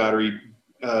Sonnen battery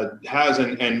has,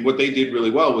 and what they did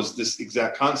really well was this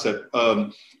exact concept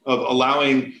of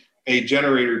allowing a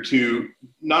generator to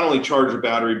not only charge a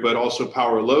battery, but also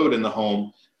power a load in the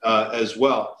home as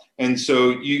well. And so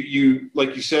you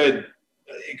like you said,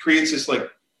 it creates this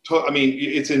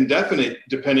it's indefinite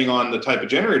depending on the type of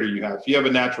generator you have. If you have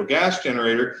a natural gas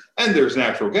generator and there's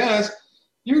natural gas,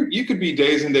 you could be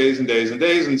days and days and days and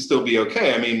days and still be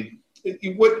okay. I mean,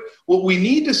 what we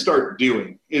need to start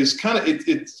doing is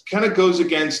it kind of goes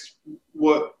against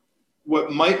what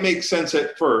might make sense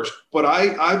at first, but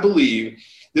I believe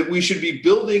that we should be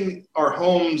building our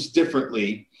homes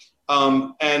differently,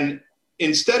 and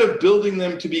instead of building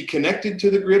them to be connected to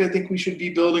the grid, I think we should be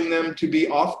building them to be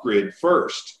off grid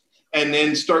first, and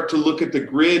then start to look at the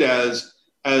grid as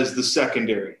the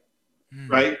secondary,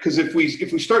 right? Because if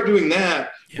we start doing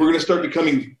that, we're going to start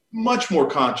becoming much more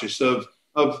conscious of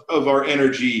our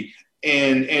energy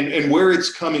and where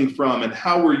it's coming from and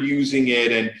how we're using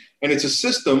it. And it's a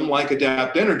system like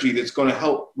Adapt Energy that's going to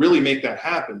help really make that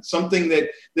happen. Something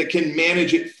that can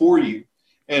manage it for you.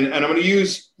 And I'm going to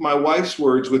use my wife's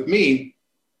words with me.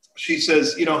 She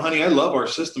says, honey, I love our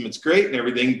system. It's great and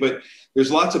everything, but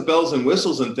there's lots of bells and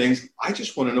whistles and things. I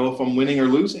just want to know if I'm winning or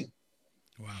losing.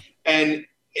 Wow. And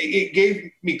it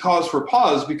gave me cause for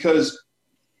pause because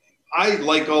I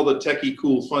like all the techie,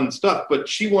 cool, fun stuff, but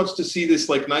she wants to see this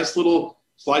nice little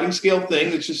sliding scale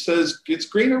thing that just says it's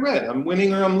green or red. I'm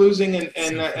winning or I'm losing, and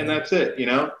that's it.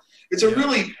 It's a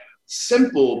really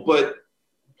simple but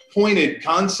pointed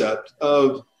concept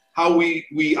of how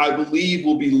we I believe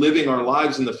will be living our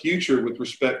lives in the future with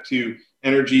respect to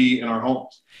energy in our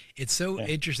homes. It's so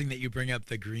interesting that you bring up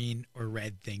the green or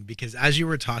red thing, because as you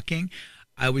were talking,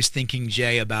 I was thinking,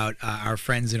 Jay, about our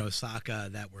friends in Osaka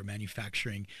that were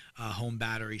manufacturing home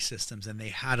battery systems, and they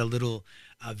had a little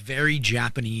a very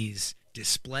Japanese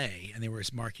display, and they were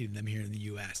marketing them here in the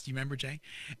US. Do you remember, Jay?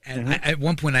 And Mm-hmm. at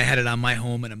one point I had it on my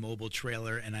home in a mobile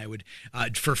trailer, and I would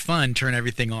for fun turn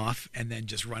everything off and then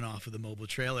just run off of the mobile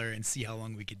trailer and see how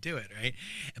long we could do it, right?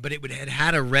 But it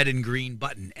had a red and green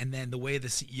button, and then the way the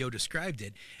CEO described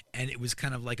it, and it was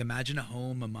kind of like, imagine a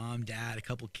home, a mom, dad, a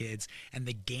couple kids, and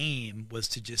the game was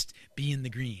to just be in the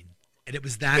green. And it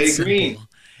was that Stay simple,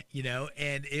 green.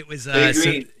 and it was Stay so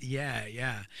green.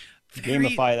 yeah, very,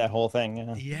 Gamify that whole thing.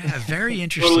 Yeah. yeah, very Totally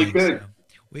interesting. So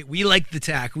could. we like the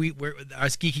tech. We're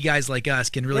us geeky guys like us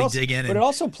can really dig in But it and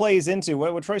also plays into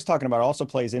what Troy's talking about. Also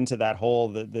plays into that whole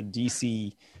the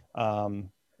DC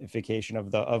ification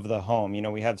of the home. You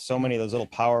know, we have so many of those little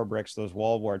power bricks, those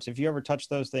wall warts. If you ever touch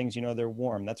those things, you know they're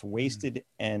warm. That's wasted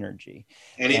energy.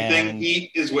 Anything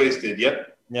heat is wasted.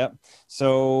 Yep. Yep.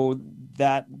 So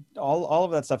that all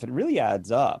of that stuff, it really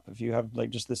adds up if you have like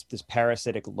just this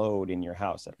parasitic load in your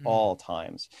house at all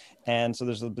times. And so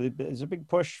there's a big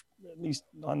push, at least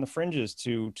on the fringes,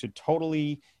 to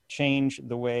totally change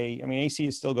the way. I mean, AC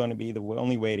is still going to be the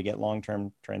only way to get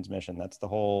long-term transmission. That's the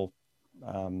whole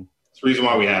It's the reason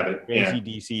why we have it. Yeah.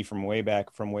 AC/DC from way back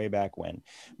when.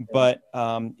 But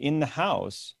in the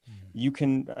house, you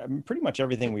can pretty much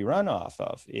everything we run off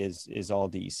of is all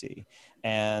DC.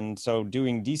 And so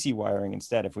doing DC wiring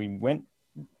instead, if we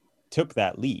took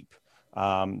that leap,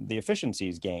 the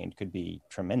efficiencies gained could be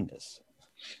tremendous.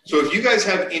 So if you guys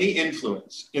have any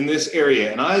influence in this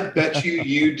area, and I bet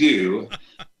you do,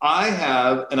 I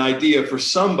have an idea for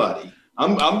somebody.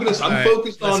 I'm focused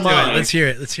on mine. Let's hear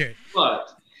it.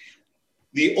 But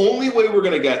the only way we're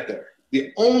going to get there,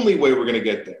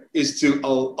 is to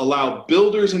allow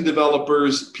builders and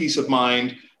developers peace of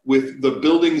mind with the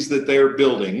buildings that they're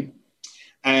building,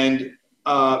 and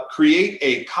create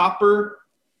a copper,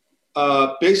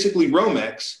 basically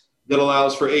Romex, that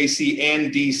allows for AC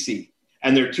and DC.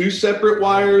 And they're two separate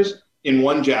wires in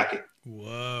one jacket.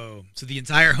 Whoa! So the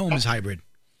entire home is hybrid.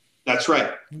 That's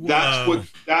right. Whoa.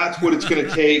 That's what it's going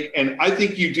to take. And I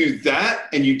think you do that,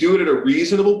 and you do it at a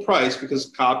reasonable price, because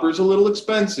copper is a little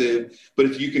expensive. But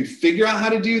if you can figure out how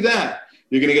to do that,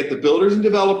 you're going to get the builders and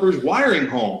developers wiring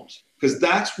homes, because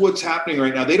that's what's happening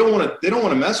right now. They don't want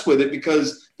to mess with it,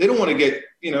 because they don't want to get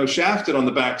shafted on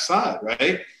the backside,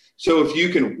 right? So if you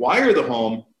can wire the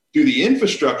home, do the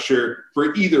infrastructure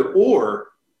for either or,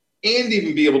 and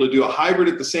even be able to do a hybrid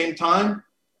at the same time,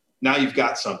 now you've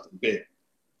got something big.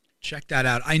 Check that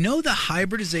out. I know the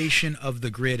hybridization of the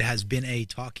grid has been a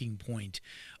talking point,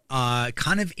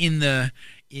 kind of in the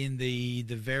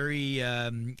very I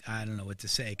don't know what to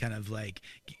say, kind of like,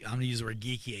 I'm gonna use the word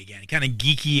geeky again, kind of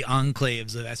geeky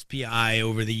enclaves of SPI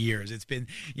over the years. It's been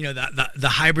the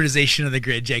hybridization of the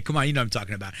grid. Jay, come on, you know what I'm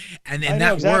talking about. And in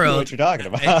that exactly world, what you're talking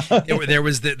about.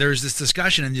 there's this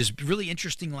discussion and just really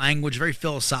interesting language, very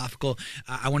philosophical.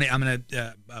 I'm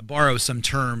gonna borrow some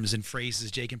terms and phrases.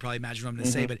 Jay can probably imagine what I'm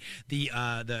gonna say, but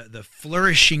the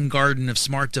flourishing garden of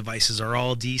smart devices are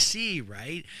all DC,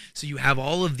 right? So you have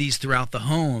all of these throughout the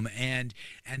home, and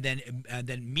then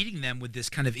meeting them with this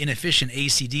kind of inefficient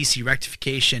AC/DC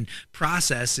rectification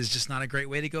process is just not a great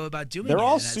way to go about doing it. They're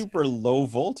all super low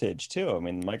voltage too. I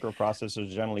mean,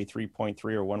 microprocessors generally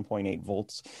 3.3 or 1.8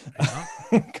 volts.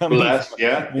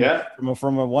 Coming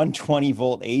from a 120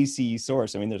 volt AC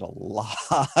source. I mean, there's a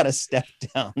lot of step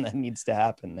down that needs to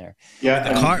happen there.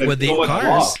 Yeah, with the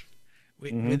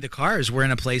cars, we're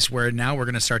in a place where now we're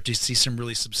going to start to see some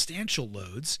really substantial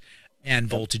loads and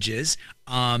voltages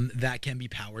that can be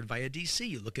powered via DC.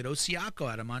 You look at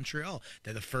Osiaco out of Montreal.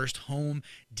 They're the first home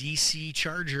DC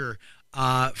charger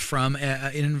from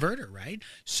an inverter, right?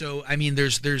 So I mean,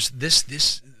 there's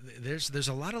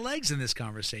a lot of legs in this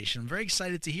conversation. I'm very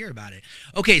excited to hear about it.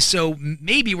 Okay, so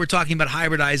maybe we're talking about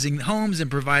hybridizing homes and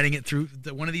providing it through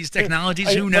one of these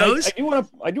technologies. Who knows?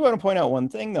 I do want to point out one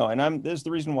thing though, and there's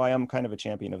the reason why I'm kind of a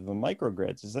champion of the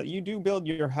microgrids, is that you do build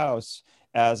your house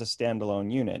as a standalone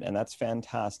unit, and that's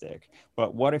fantastic.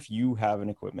 But what if you have an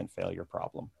equipment failure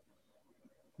problem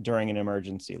during an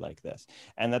emergency like this?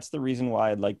 And that's the reason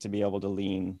why I'd like to be able to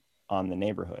lean on the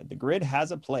neighborhood. The grid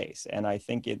has a place, and I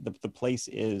think the place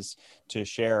is to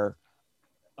share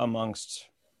amongst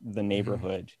the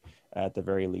neighborhood at the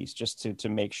very least, just to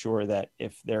make sure that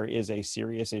if there is a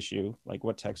serious issue like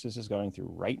what Texas is going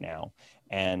through right now,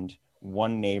 and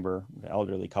one neighbor,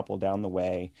 elderly couple down the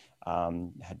way,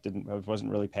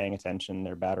 wasn't really paying attention,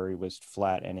 their battery was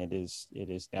flat, and it is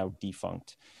now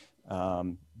defunct,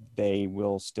 they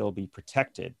will still be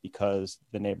protected because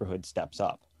the neighborhood steps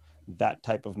up. That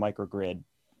type of microgrid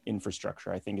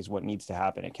infrastructure, I think, is what needs to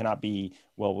happen. It cannot be,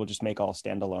 well, we'll just make all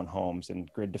standalone homes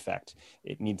and grid defect.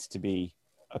 It needs to be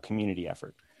a community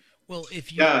effort. Well,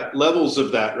 if you Yeah, levels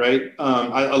of that, right?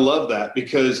 I love that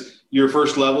because your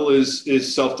first level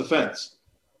is self-defense,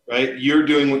 right? You're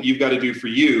doing what you've got to do for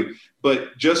you.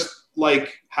 But just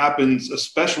like happens,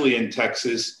 especially in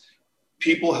Texas,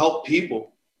 people help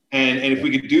people. And if Yeah.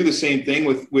 we could do the same thing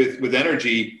with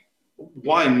energy,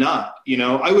 why not? You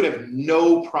know, I would have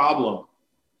no problem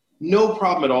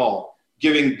at all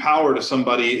giving power to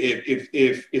somebody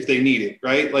if they need it,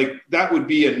 right? Like that would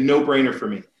be a no-brainer for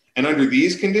me. And under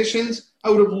these conditions, I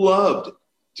would have loved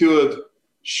to have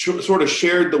sort of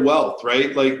shared the wealth,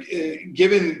 right? Like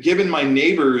given my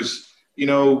neighbors,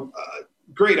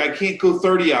 great, I can't go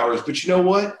 30 hours, but you know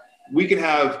what? We can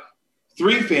have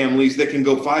 3 families that can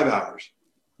go 5 hours.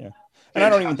 Yeah. And I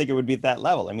don't even Fantastic. think it would be at that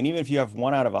level. I mean, even if you have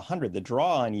 1 out of 100, the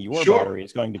draw on your Sure. battery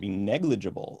is going to be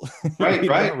negligible. Right, You'd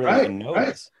never right, really right, even right.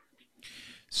 notice.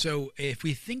 So if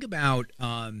we think about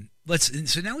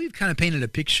so now we've kind of painted a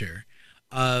picture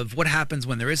of what happens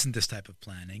when there isn't this type of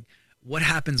planning, what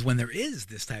happens when there is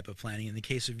this type of planning in the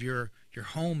case of your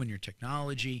home and your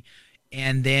technology,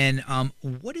 and then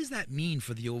what does that mean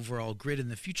for the overall grid in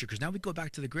the future? Because now we go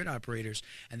back to the grid operators,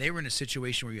 and they were in a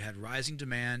situation where you had rising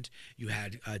demand, you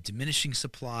had diminishing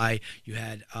supply, you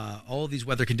had all of these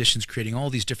weather conditions creating all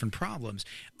these different problems.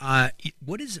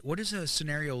 What does a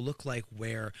scenario look like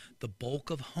where the bulk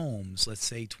of homes, let's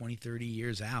say 20, 30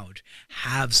 years out,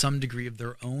 have some degree of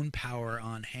their own power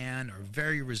on hand, or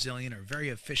very resilient, or very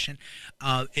efficient?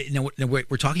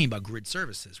 We're talking about grid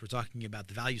services. We're talking about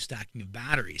the value stacking of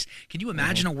batteries. Can you Mhm.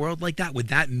 imagine a world like that? Would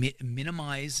that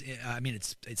minimize? I mean,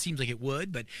 it seems like it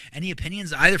would. But any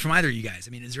opinions either from either of you guys?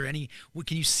 I mean, is there any?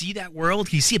 Can you see that world?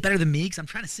 Can you see it better than me? Because I'm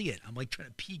trying to see it. I'm like trying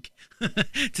to peek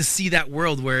to see that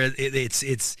world where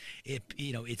it's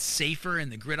safer,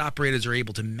 and the grid operators are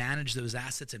able to manage those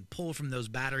assets and pull from those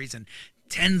batteries, and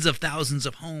tens of thousands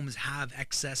of homes have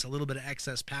a little bit of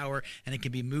excess power, and it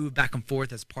can be moved back and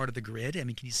forth as part of the grid. I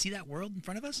mean, can you see that world in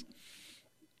front of us?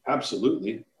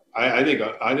 Absolutely. I think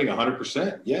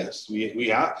 100%. Yes, we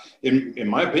have, in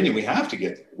my opinion, we have to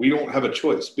get there. We don't have a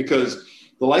choice because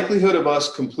the likelihood of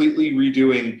us completely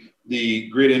redoing the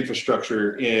grid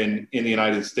infrastructure in the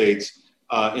United States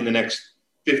in the next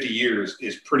 50 years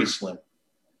is pretty slim.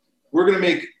 We're going to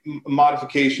make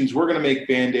modifications. We're going to make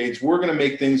band-aids. We're going to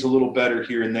make things a little better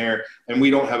here and there, and we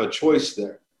don't have a choice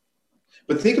there.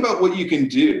 But think about what you can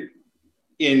do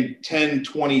in 10,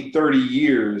 20, 30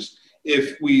 years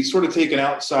if we sort of take an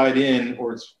outside in,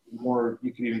 or it's more,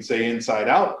 you could even say inside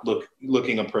out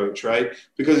looking approach, right?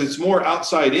 Because it's more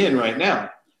outside in right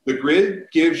now. The grid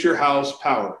gives your house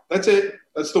power. That's it.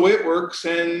 That's the way it works.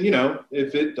 And,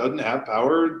 if it doesn't have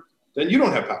power, then you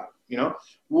don't have power,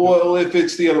 Well, if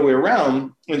it's the other way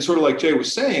around, and sort of like Jay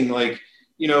was saying, like,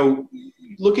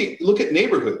 look at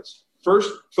neighborhoods. First,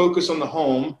 focus on the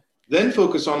home, then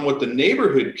focus on what the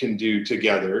neighborhood can do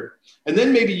together. And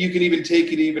then maybe you can even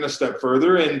take it even a step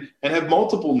further and have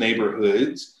multiple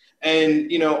neighborhoods.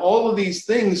 And, all of these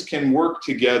things can work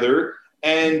together,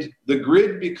 and the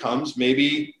grid becomes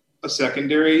maybe a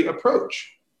secondary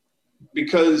approach.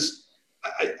 Because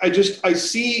I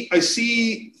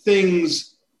see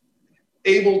things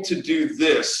able to do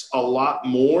this a lot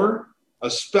more,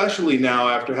 especially now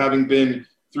after having been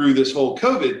through this whole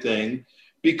COVID thing,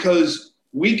 because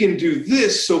we can do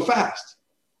this so fast.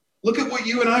 Look at what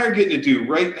you and I are getting to do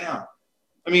right now.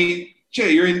 I mean,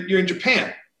 Jay, you're in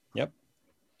Japan. Yep.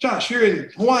 Josh, you're in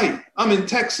Hawaii. I'm in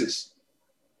Texas.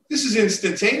 This is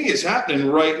instantaneous happening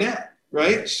right now,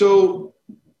 right? So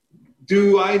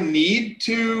do I need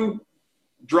to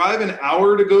drive an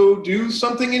hour to go do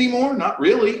something anymore? Not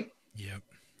really. Yep.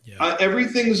 Yeah.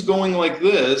 Everything's going like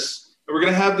this. And we're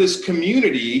going to have this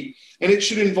community, and it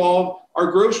should involve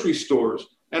our grocery stores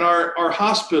and our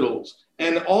hospitals.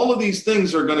 And all of these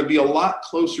things are going to be a lot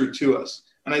closer to us.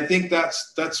 And I think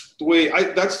that's the way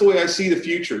I see the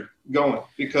future going,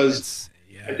 because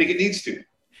I think it needs to.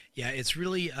 Yeah, it's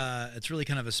really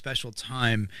kind of a special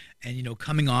time, and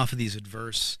coming off of these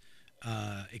adverse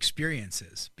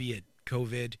experiences, be it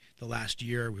COVID, the last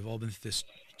year, we've all been through this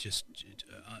just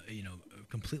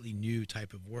completely new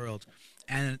type of world,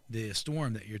 and the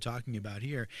storm that you're talking about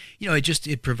here,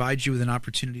 it provides you with an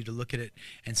opportunity to look at it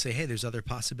and say, hey, there's other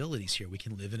possibilities here. We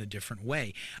can live in a different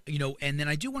way, and then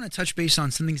I do want to touch base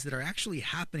on some things that are actually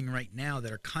happening right now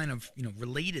that are kind of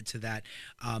related to that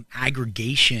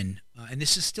aggregation, and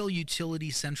this is still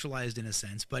utility centralized in a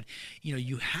sense, but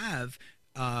you have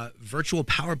virtual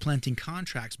power planting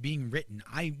contracts being written.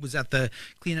 I was at the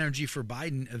Clean Energy for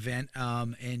Biden event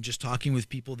and just talking with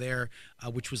people there,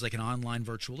 which was like an online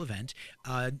virtual event,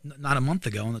 not a month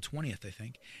ago, on the 20th, I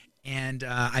think. And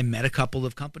I met a couple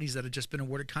of companies that had just been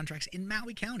awarded contracts in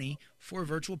Maui County for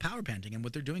virtual power planting. And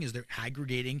what they're doing is they're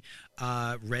aggregating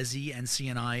Resi and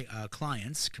CNI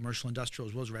clients, commercial, industrial,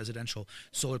 as well as residential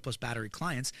solar plus battery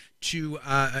clients, to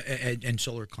and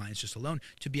solar clients just alone,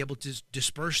 to be able to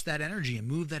disperse that energy and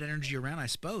move that energy around, I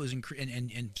suppose,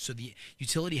 and so the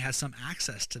utility has some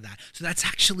access to that. So that's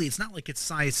actually, it's not like it's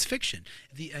science fiction.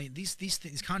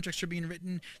 These contracts are being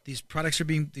written, these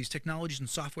technologies and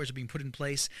softwares are being put in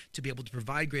place to be able to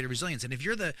provide greater resilience. And if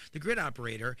you're the grid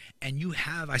operator and you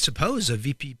have, I suppose, a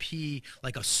VPP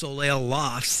like a Soleil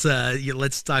Lofts,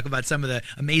 let's talk about some of the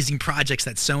amazing projects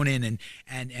that Sonin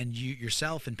and you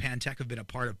yourself and Pantech have been a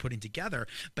part of putting together.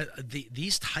 But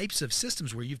these types of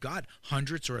systems where you've got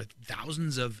hundreds or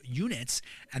thousands of units,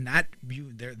 and that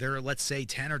they're let's say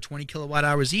 10 or 20 kilowatt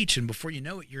hours each, and before you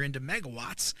know it, you're into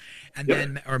megawatts, and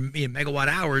then or megawatt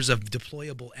hours of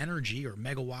deployable energy or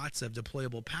megawatts of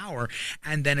deployable power,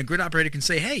 and then a grid operator can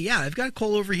say, hey, yeah, I've got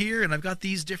coal over here, and I've got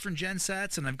these different gen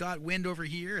sets, and I've got wind over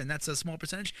here, and that's a small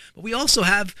percentage, but we also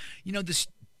have, this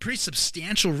pretty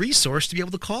substantial resource to be able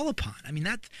to call upon. I mean,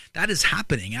 that is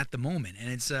happening at the moment,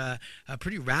 and it's a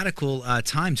pretty radical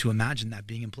time to imagine that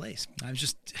being in place. I'm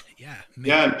just,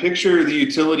 and picture the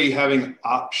utility having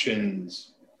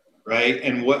options, right?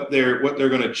 And what they're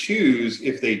going to choose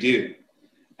if they do.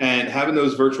 And having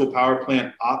those virtual power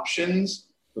plant options,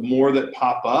 the more that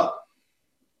pop up,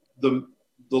 the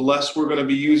less we're going to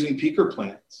be using peaker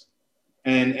plants,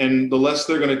 and the less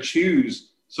they're going to choose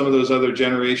some of those other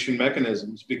generation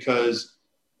mechanisms, because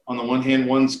on the one hand,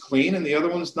 one's clean and the other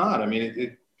one's not. I mean,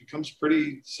 it becomes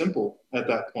pretty simple at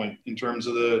that point in terms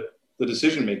of the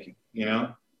decision making,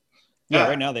 Yeah,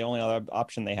 right now the only other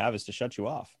option they have is to shut you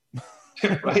off.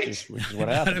 Right. Which is what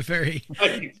happened.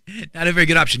 Not a very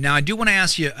good option. Now, I do want to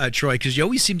ask you, Troy, because you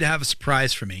always seem to have a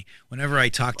surprise for me whenever I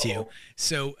talk to you.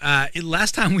 So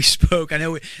last time we spoke, I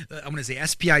know, I want to say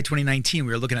SPI 2019,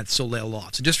 we were looking at Soleil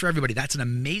Lofts. And just for everybody, that's an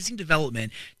amazing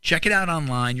development. Check it out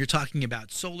online. You're talking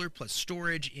about solar plus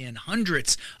storage in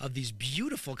hundreds of these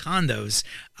beautiful condos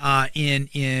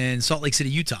in Salt Lake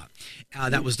City, Utah.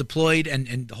 That was deployed,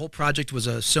 and the whole project was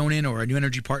a Sonin or a New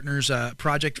Energy Partners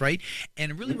project, right?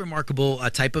 And a really remarkable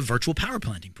type of virtual power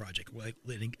planting project.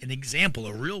 An example,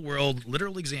 a real world,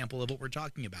 literal example of what we're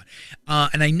talking about.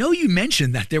 And I know you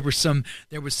mentioned that there was some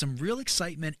real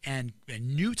excitement and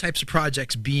new types of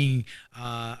projects being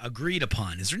agreed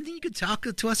upon. Is there anything you could talk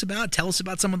to us about? Tell us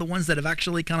about some of the ones that have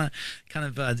actually kind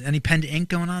of any pen to ink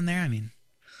going on there? I mean.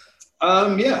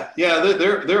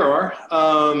 There are,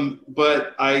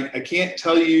 but I can't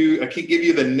tell you, I can't give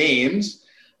you the names.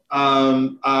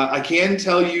 I can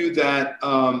tell you that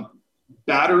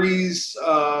batteries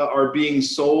are being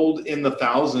sold in the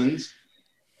thousands,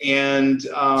 and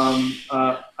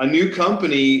a new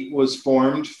company was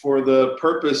formed for the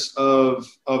purpose of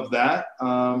that,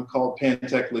 called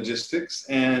Pantech Logistics,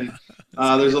 and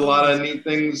there's a lot of neat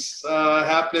things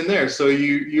happening there. So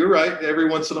you're right. Every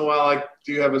once in a while, I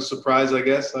do have a surprise, I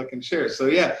guess I can share. So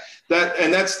yeah,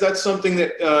 that's something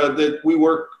that we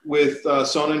work with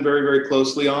Sonin very, very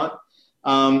closely on.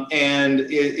 And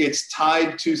it's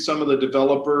tied to some of the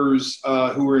developers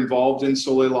who were involved in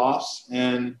Soleil Lofts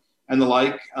and the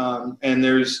like. And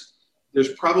there's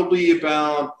probably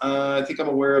about, I think I'm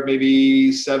aware of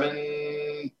maybe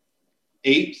 7,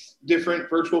 8 different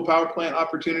virtual power plant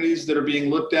opportunities that are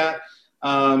being looked at.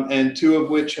 And 2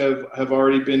 of which have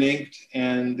already been inked,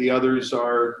 and the others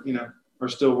are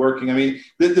still working. I mean,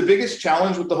 the biggest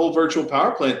challenge with the whole virtual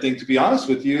power plant thing, to be honest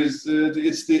with you, is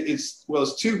it's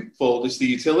twofold. It's the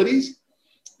utilities,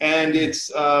 and it's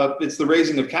the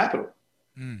raising of capital.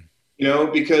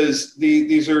 Because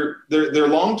they're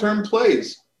long-term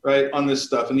plays, right, on this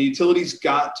stuff, and the utilities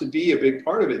got to be a big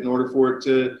part of it in order for it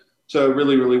to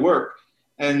really, really work.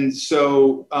 And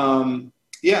so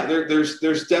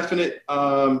there's definite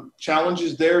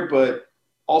challenges there, but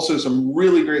also some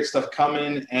really great stuff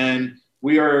coming, and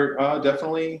we are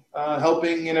definitely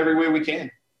helping in every way we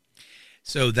can.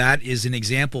 So that is an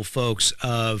example, folks,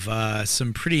 of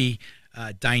some pretty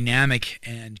dynamic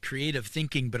and creative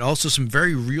thinking, but also some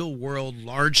very real-world,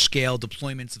 large-scale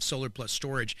deployments of solar plus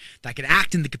storage that could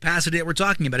act in the capacity that we're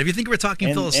talking about. If you think we're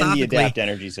talking philosophically, and the adapt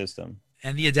energy system.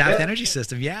 And the adapt energy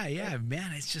system. Yeah,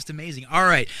 man, it's just amazing. All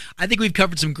right. I think we've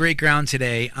covered some great ground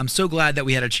today. I'm so glad that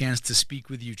we had a chance to speak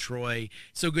with you, Troy.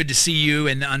 So good to see you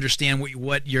and understand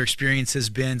what your experience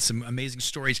has been. Some amazing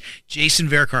stories. Jason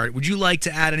Verkart, would you like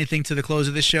to add anything to the close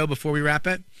of this show before we wrap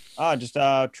it?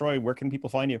 Troy, where can people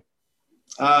find you?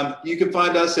 You can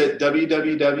find us at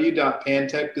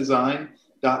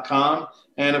www.pantechdesign.com.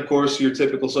 And of course, your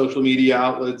typical social media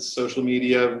outlets, with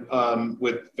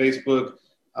Facebook,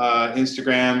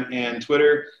 Instagram, and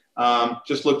Twitter.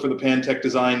 Just look for the Pantech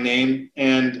Design name.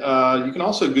 And you can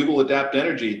also Google Adapt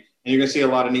Energy, and you're going to see a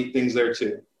lot of neat things there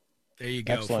too. There you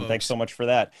go. Excellent. Folks. Thanks so much for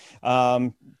that.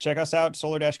 Check us out,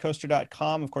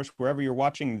 solar-coaster.com. Of course, wherever you're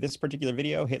watching this particular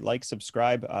video, hit like,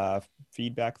 subscribe,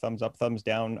 feedback, thumbs up, thumbs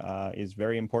down is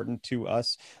very important to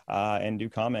us. And do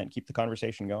comment. Keep the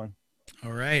conversation going.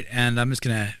 All right. And I'm just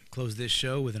going to close this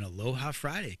show with an Aloha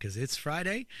Friday, because it's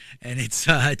Friday and it's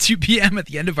 2 p.m. at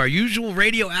the end of our usual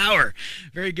radio hour.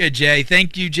 Very good, Jay.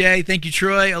 Thank you, Jay. Thank you,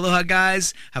 Troy. Aloha,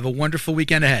 guys. Have a wonderful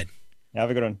weekend ahead. Have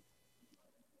a good one.